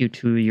direct you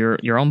to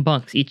your own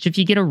bunks. Each of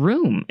you get a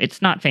room.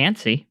 It's not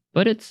fancy,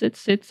 but it's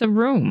a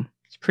room.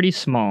 It's pretty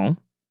small.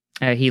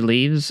 He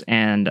leaves,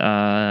 and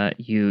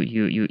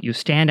you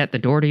stand at the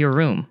door to your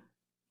room.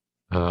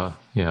 Yeah,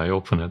 I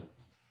open it.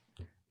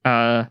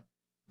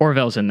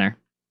 Orville's in there.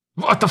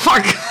 What the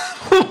fuck?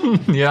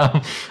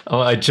 Yeah. Oh,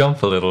 I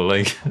jump a little,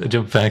 like I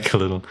jump back a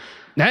little.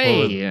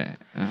 Hey,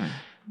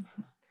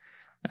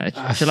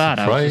 chill out.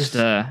 I was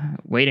just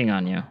waiting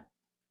on you.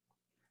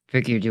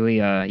 Figured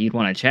you'd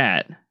want to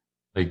chat.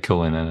 I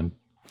go in and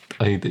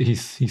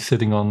he's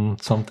sitting on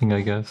something,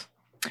 I guess.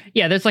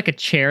 Yeah, there's like a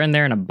chair in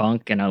there and a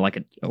bunk and a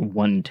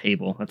one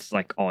table. That's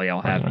like all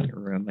y'all have in your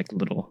room, like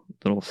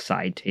little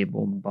side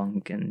table,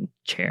 bunk, and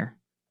chair.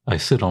 I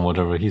sit on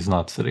whatever he's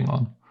not sitting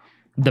on.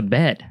 The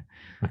bed.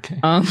 Okay.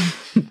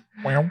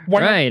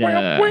 Right.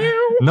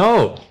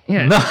 No.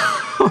 Yeah.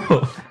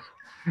 No.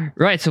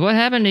 Right. So what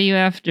happened to you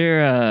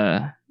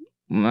after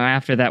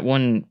that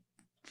one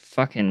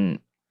fucking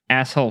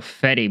asshole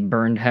Fetty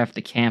burned half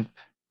the camp?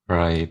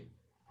 Right.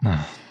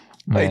 Are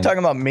you talking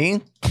about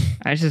me?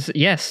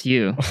 Yes,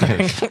 you.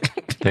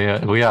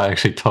 We are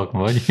actually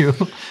talking about you.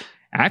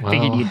 I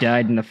figured you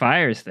died in the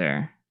fires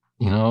there.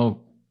 You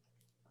know,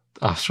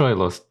 after I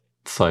lost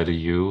sight of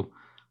you,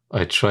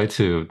 I tried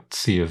to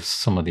see if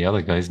some of the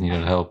other guys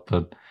needed help,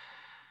 but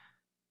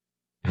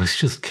it was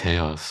just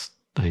chaos.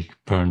 Like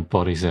burned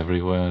bodies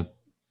everywhere.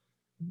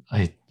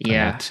 I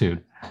had to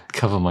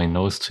cover my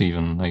nose to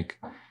even like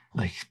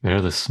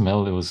bear the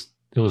smell. It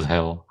was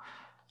hell.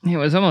 It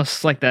was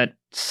almost like that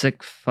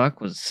sick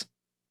fuck was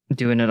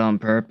doing it on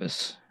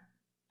purpose.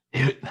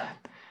 There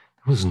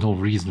was no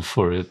reason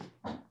for it.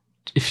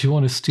 If you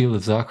want to steal the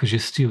Zaku,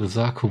 just steal the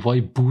Zaku. Why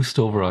boost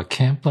over our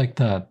camp like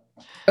that?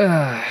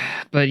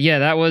 But yeah,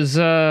 that was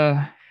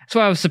that's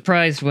why I was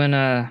surprised when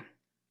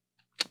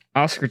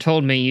Oscar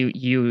told me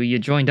you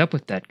joined up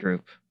with that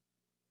group.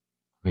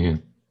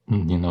 You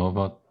know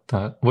about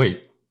that?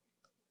 Wait,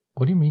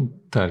 what do you mean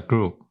that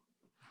group?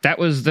 That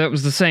was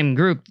the same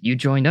group you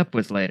joined up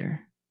with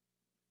later.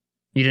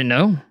 You didn't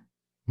know?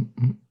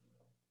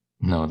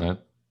 No,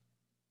 that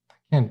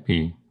can't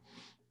be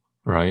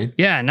right.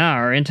 Yeah, no,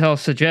 our intel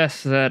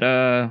suggests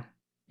that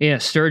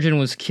Sturgeon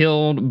was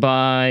killed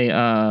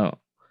by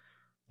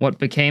what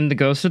became the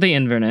Ghost of the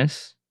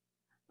Inverness,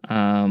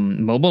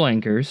 Mobile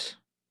Anchors,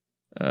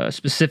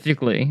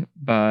 specifically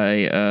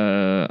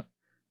by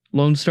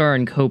Lone Star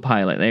and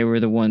Co-Pilot. They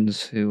were the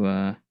ones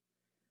who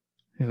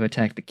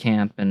attacked the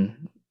camp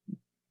and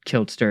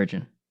killed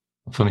Sturgeon.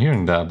 From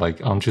hearing that, like,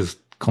 I'm just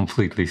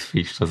completely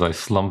speechless. I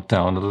slump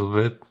down a little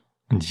bit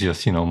and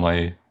just,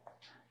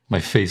 my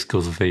face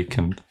goes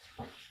vacant.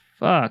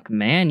 Fuck,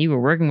 man, you were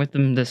working with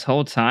them this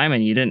whole time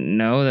and you didn't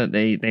know that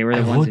they were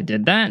the ones who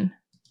did that?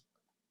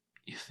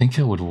 You think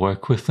I would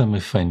work with them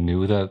if I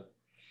knew that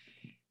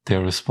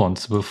they're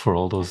responsible for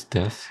all those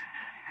deaths?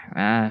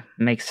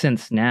 Makes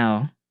sense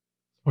now.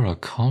 We're our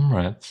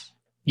comrades.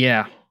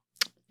 Yeah,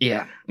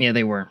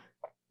 they were.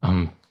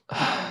 I'm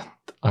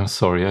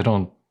sorry. I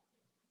don't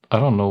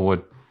know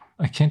what.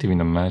 I can't even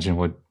imagine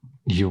what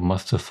you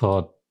must have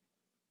thought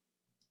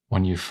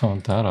when you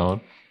found that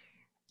out.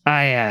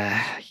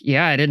 I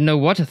didn't know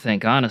what to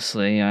think.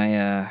 Honestly,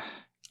 I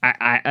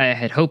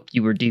had hoped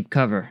you were deep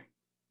cover,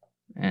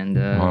 and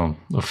well,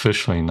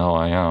 officially now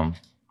I am,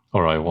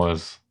 or I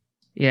was.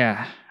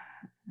 Yeah.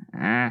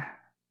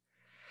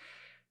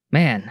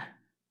 Man,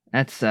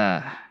 that's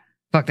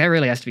fuck. That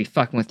really has to be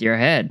fucking with your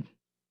head.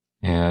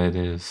 Yeah, it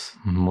is.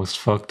 Most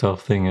fucked up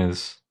thing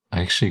is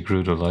I actually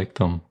grew to like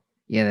them.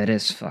 Yeah, that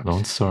is fucked.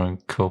 Lone Star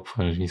and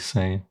Co-Pilot, you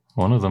say?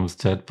 One of them's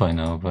dead by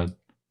now, but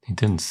he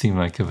didn't seem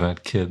like a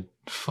bad kid.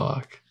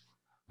 Fuck.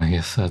 I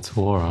guess that's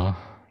war, huh?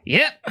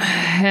 Yep.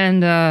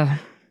 And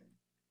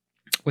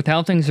with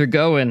how things are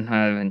going,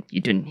 and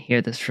you didn't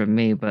hear this from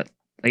me, but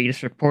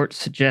latest report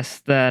suggests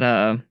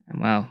that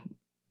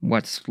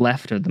what's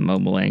left of the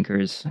Mobile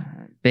Anchors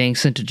being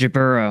sent to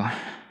Jaburo,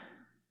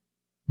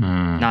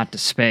 not to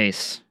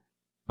space.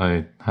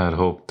 I had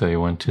hoped they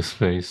went to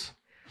space.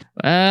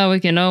 Well, we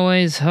can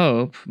always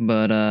hope,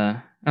 but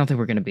I don't think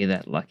we're going to be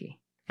that lucky.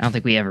 I don't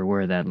think we ever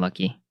were that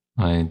lucky.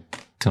 I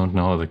don't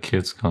know how the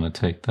kid's going to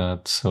take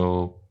that,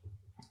 so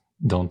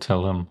don't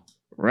tell him.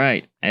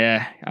 Right.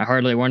 I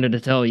hardly wanted to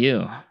tell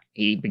you.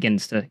 He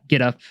begins to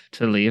get up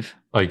to leave.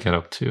 I get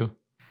up too.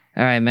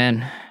 All right,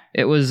 man.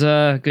 It was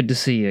good to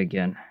see you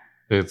again.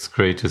 It's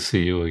great to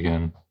see you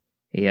again.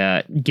 He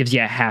gives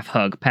you a half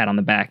hug, pat on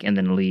the back, and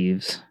then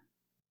leaves.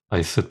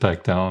 I sit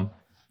back down.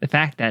 The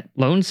fact that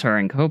Lone Star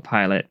and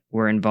Co-Pilot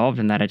were involved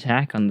in that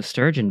attack on the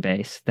Sturgeon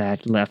base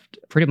that left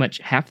pretty much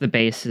half the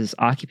base's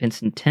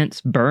occupants and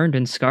tents burned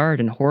and scarred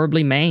and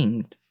horribly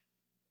maimed.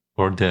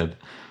 Or dead.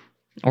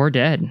 Or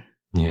dead.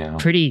 Yeah.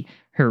 Pretty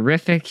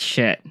horrific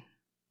shit.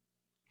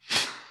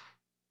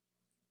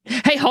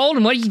 Hey,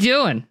 Holden, what are you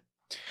doing?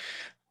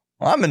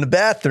 Well, I'm in the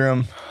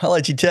bathroom.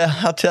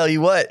 I'll tell you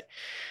what.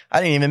 I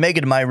didn't even make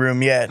it to my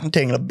room yet. I'm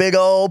taking a big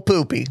old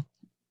poopy.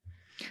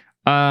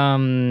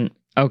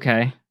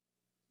 Okay.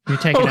 You're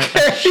taking a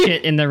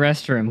shit in the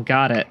restroom.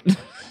 Got it.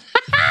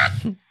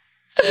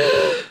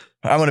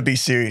 I'm going to be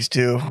serious,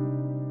 too.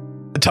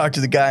 I talked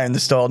to the guy in the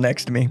stall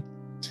next to me.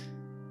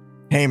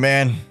 Hey,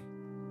 man.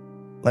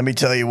 Let me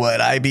tell you what,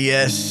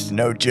 IBS,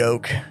 no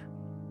joke.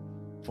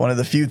 It's one of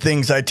the few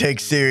things I take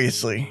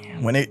seriously.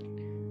 When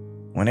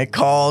it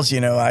calls,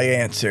 I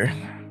answer.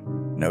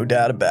 No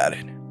doubt about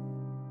it.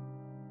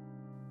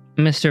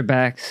 Mr.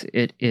 Bax,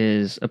 it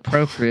is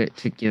appropriate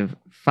to give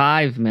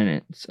 5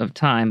 minutes of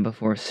time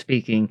before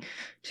speaking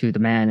to the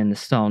man in the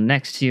stall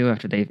next to you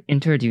after they've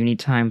entered. You need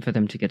time for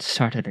them to get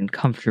started and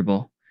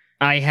comfortable.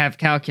 I have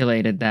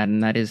calculated that,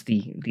 and that is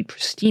the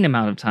pristine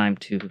amount of time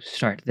to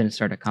start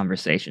a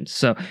conversation.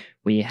 So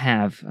we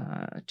have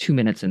 2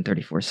 minutes and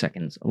 34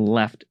 seconds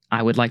left.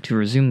 I would like to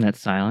resume that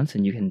silence,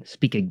 and you can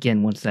speak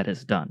again once that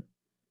is done.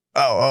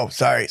 Oh,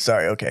 sorry,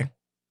 okay.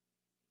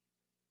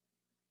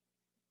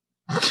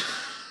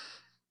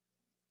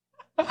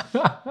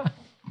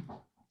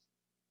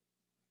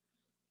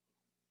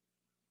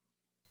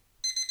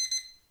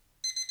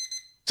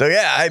 So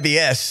yeah,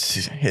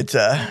 IBS, it's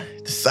a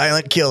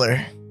silent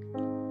killer.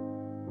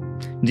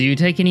 Do you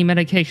take any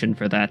medication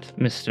for that,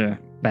 Mr.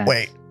 Bax?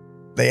 Wait,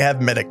 they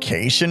have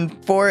medication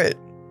for it?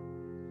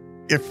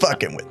 You're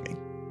fucking with me.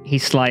 He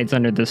slides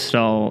under the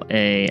stall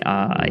a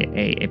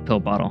pill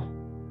bottle.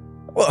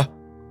 Well,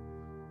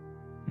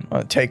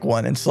 I'll take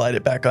one and slide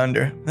it back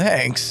under.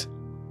 Thanks.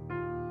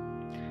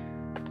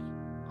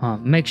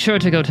 Make sure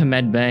to go to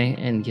medbay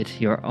and get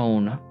your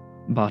own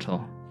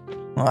bottle.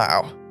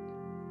 Wow.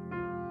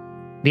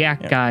 The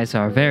ACT guys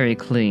are very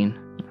clean.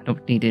 I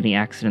don't need any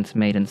accidents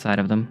made inside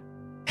of them.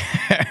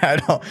 I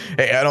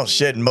don't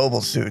shit in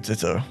mobile suits.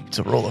 It's a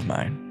rule of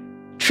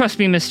mine. Trust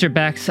me, Mr.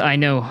 Bax, I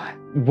know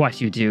what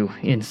you do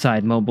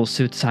inside mobile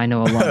suits. I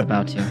know a lot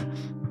about you.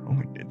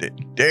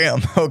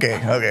 Damn. Okay.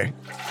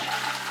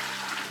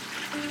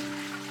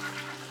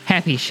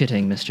 Happy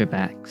shitting, Mr.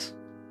 Bax.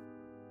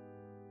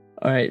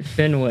 All right,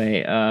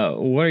 Finway,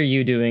 what are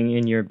you doing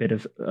in your bit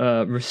of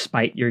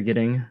respite you're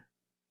getting?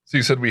 So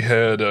you said we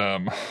had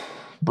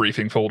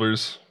briefing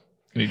folders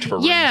in each of our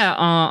rooms? Yeah,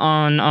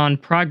 on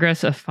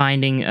progress of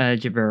finding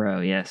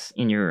Jaburo, yes,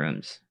 in your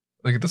rooms.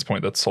 Like at this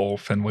point, that's all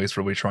Finway's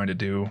really trying to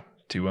do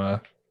to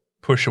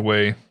push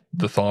away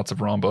the thoughts of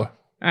Ramba.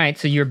 All right,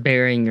 so you're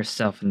burying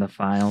yourself in the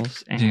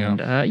files. And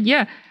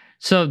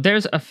so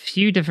there's a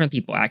few different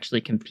people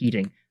actually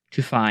competing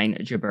to find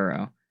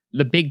Jaburo.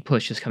 The big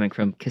push is coming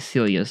from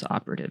Cassilia's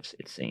operatives,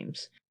 it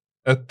seems.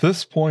 At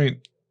this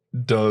point,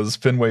 does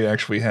Finway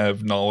actually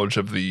have knowledge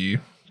of the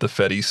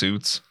Fetty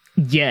suits?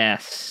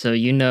 Yes, so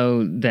you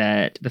know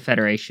that the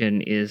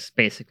Federation is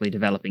basically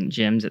developing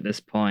gems at this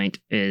point.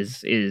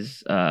 Has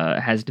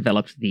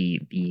developed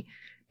the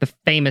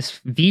famous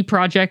V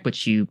project,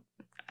 which you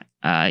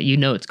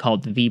know it's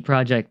called the V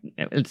project.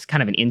 It's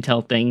kind of an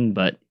intel thing,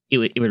 but it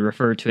would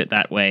refer to it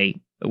that way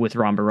with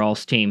Ron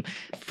Baral's team.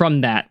 From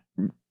that,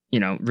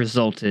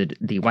 resulted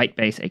the White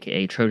Base,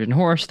 aka Trojan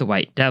Horse, the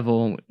White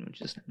Devil,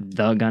 which is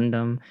the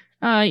Gundam,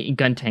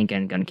 gun tank,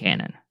 and gun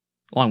cannon,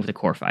 along with the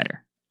core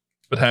fighter.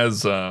 But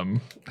has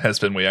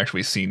Finway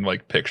actually seen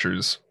like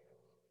pictures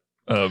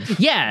of the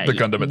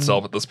Gundam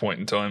itself at this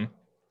point in time?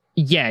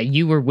 Yeah,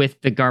 you were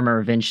with the Garma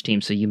Revenge team,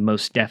 so you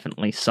most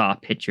definitely saw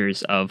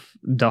pictures of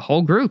the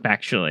whole group,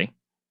 actually.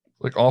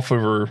 Like off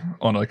over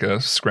on like a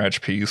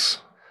scratch piece,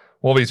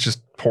 while he's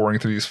just pouring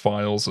through these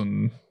files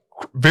and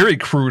very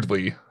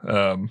crudely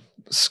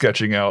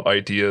sketching out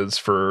ideas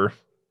for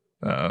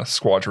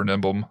Squadron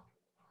Emblem.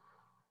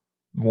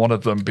 One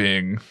of them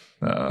being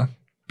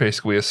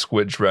basically a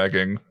squid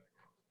dragging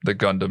the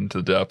Gundam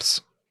to the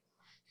depths.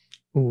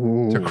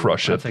 Ooh, to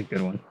crush it. That's a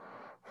good one.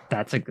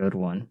 That's a good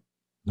one.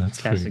 That's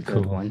a pretty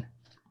good cool. one.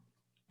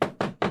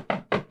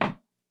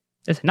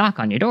 There's a knock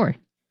on your door.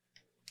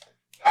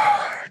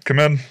 Come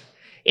in.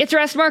 It's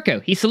Rast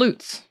Marco. He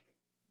salutes.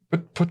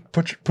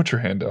 Put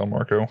your hand down,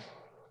 Marco.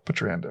 Put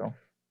your hand down.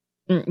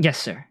 Yes,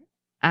 sir.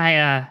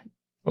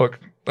 Look,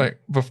 like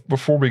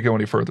before we go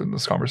any further in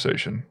this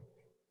conversation,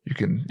 you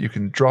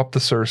can drop the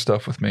sir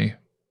stuff with me.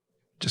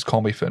 Just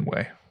call me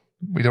Finway.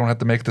 We don't have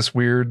to make this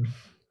weird.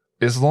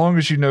 As long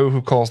as you know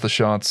who calls the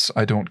shots,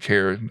 I don't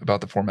care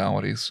about the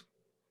formalities.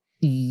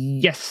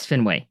 Yes,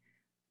 Finway.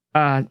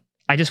 I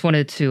just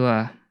wanted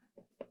to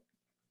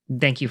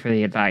thank you for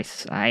the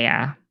advice.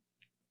 I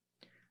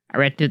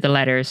read through the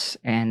letters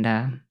and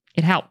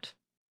it helped.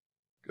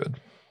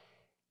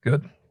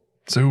 Good.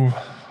 So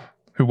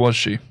who was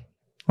she?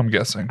 I'm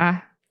guessing.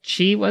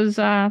 She was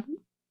my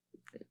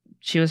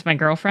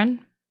girlfriend.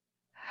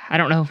 I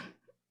don't know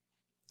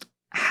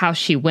how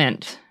she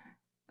went.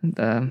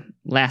 The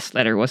last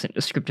letter wasn't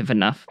descriptive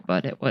enough,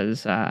 but it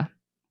was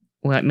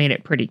it made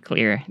it pretty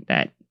clear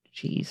that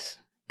she's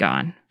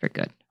gone for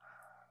good.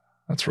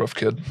 That's rough,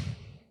 kid.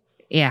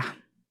 Yeah.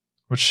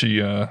 Was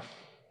she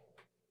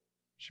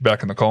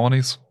back in the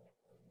colonies?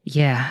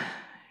 Yeah.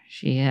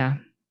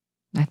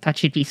 I thought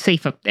she'd be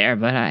safe up there,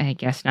 but I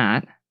guess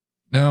not.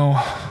 No,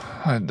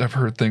 I've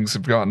heard things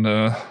have gotten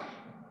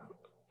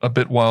a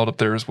bit wild up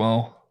there as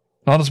well.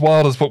 Not as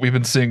wild as what we've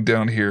been seeing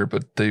down here,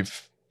 but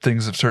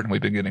things have certainly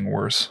been getting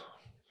worse.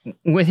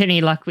 With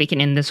any luck, we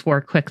can end this war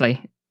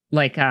quickly.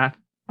 Like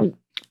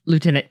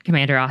Lieutenant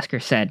Commander Oscar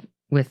said,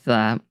 with,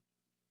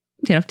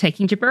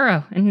 taking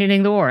Jaburo and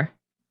ending the war.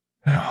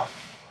 Yeah,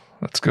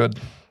 that's good.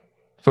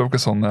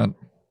 Focus on that.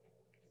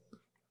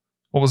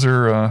 What was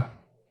her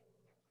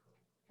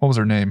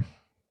name?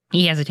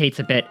 He hesitates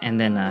a bit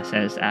and then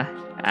says,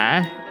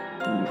 her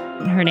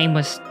name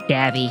was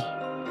Davy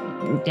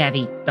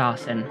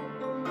Dawson.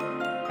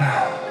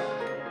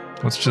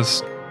 Let's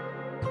just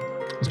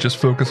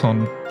focus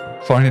on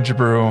finding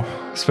Jaburo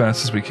as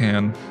fast as we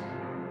can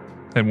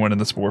and winning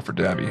this war for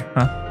Davy,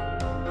 huh?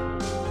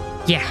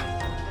 Yeah.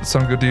 That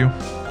sound good to you?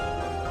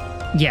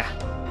 Yeah.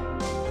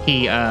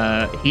 He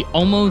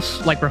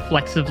almost like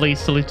reflexively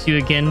salutes you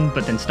again,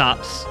 but then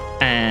stops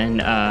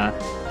and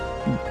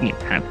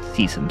kind of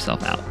sees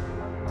himself out.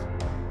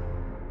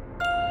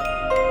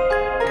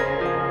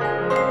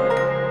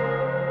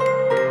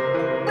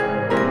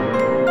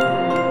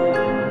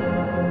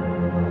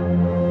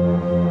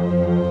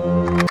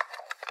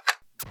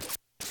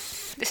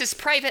 This is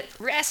Private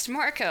Rest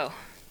Marco.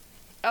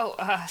 Oh,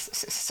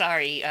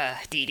 sorry,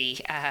 Dee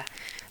Dee. A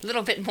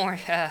little bit more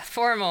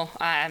formal.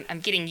 I'm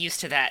getting used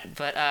to that,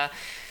 but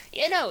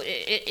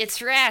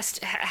it's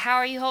Rast. How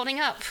are you holding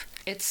up?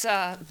 It's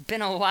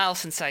been a while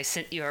since I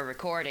sent you a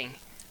recording.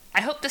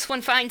 I hope this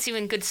one finds you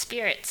in good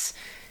spirits.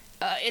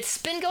 It's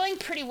been going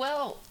pretty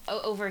well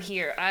over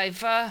here.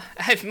 I've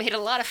made a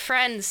lot of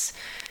friends,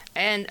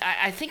 and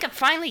I think I'm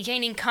finally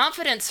gaining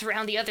confidence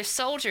around the other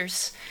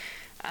soldiers.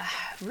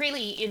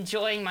 Really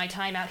enjoying my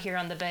time out here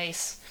on the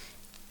base.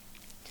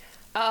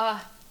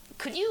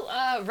 Could you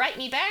write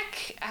me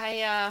back?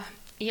 I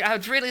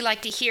would really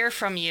like to hear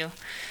from you.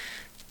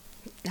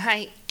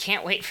 I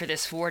can't wait for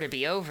this war to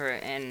be over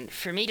and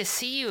for me to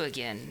see you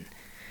again.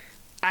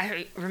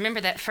 I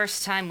remember that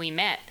first time we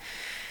met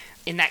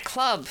in that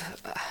club.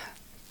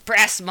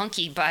 Brass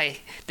Monkey by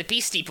the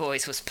Beastie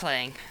Boys was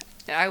playing.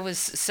 I was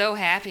so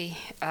happy.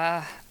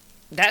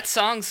 That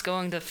song's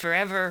going to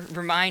forever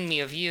remind me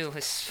of you,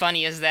 as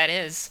funny as that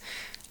is.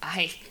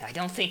 I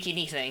don't think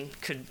anything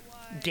could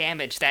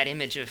damage that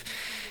image of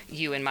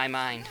you in my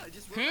mind.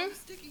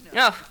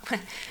 Oh,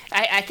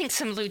 I think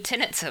some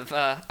lieutenants have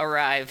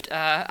arrived.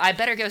 I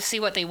better go see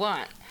what they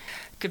want.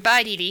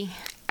 Goodbye, Dee Dee.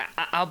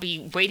 I'll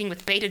be waiting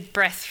with bated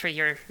breath for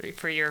your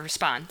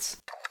response.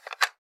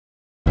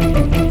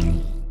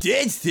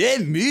 That's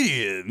that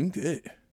medium.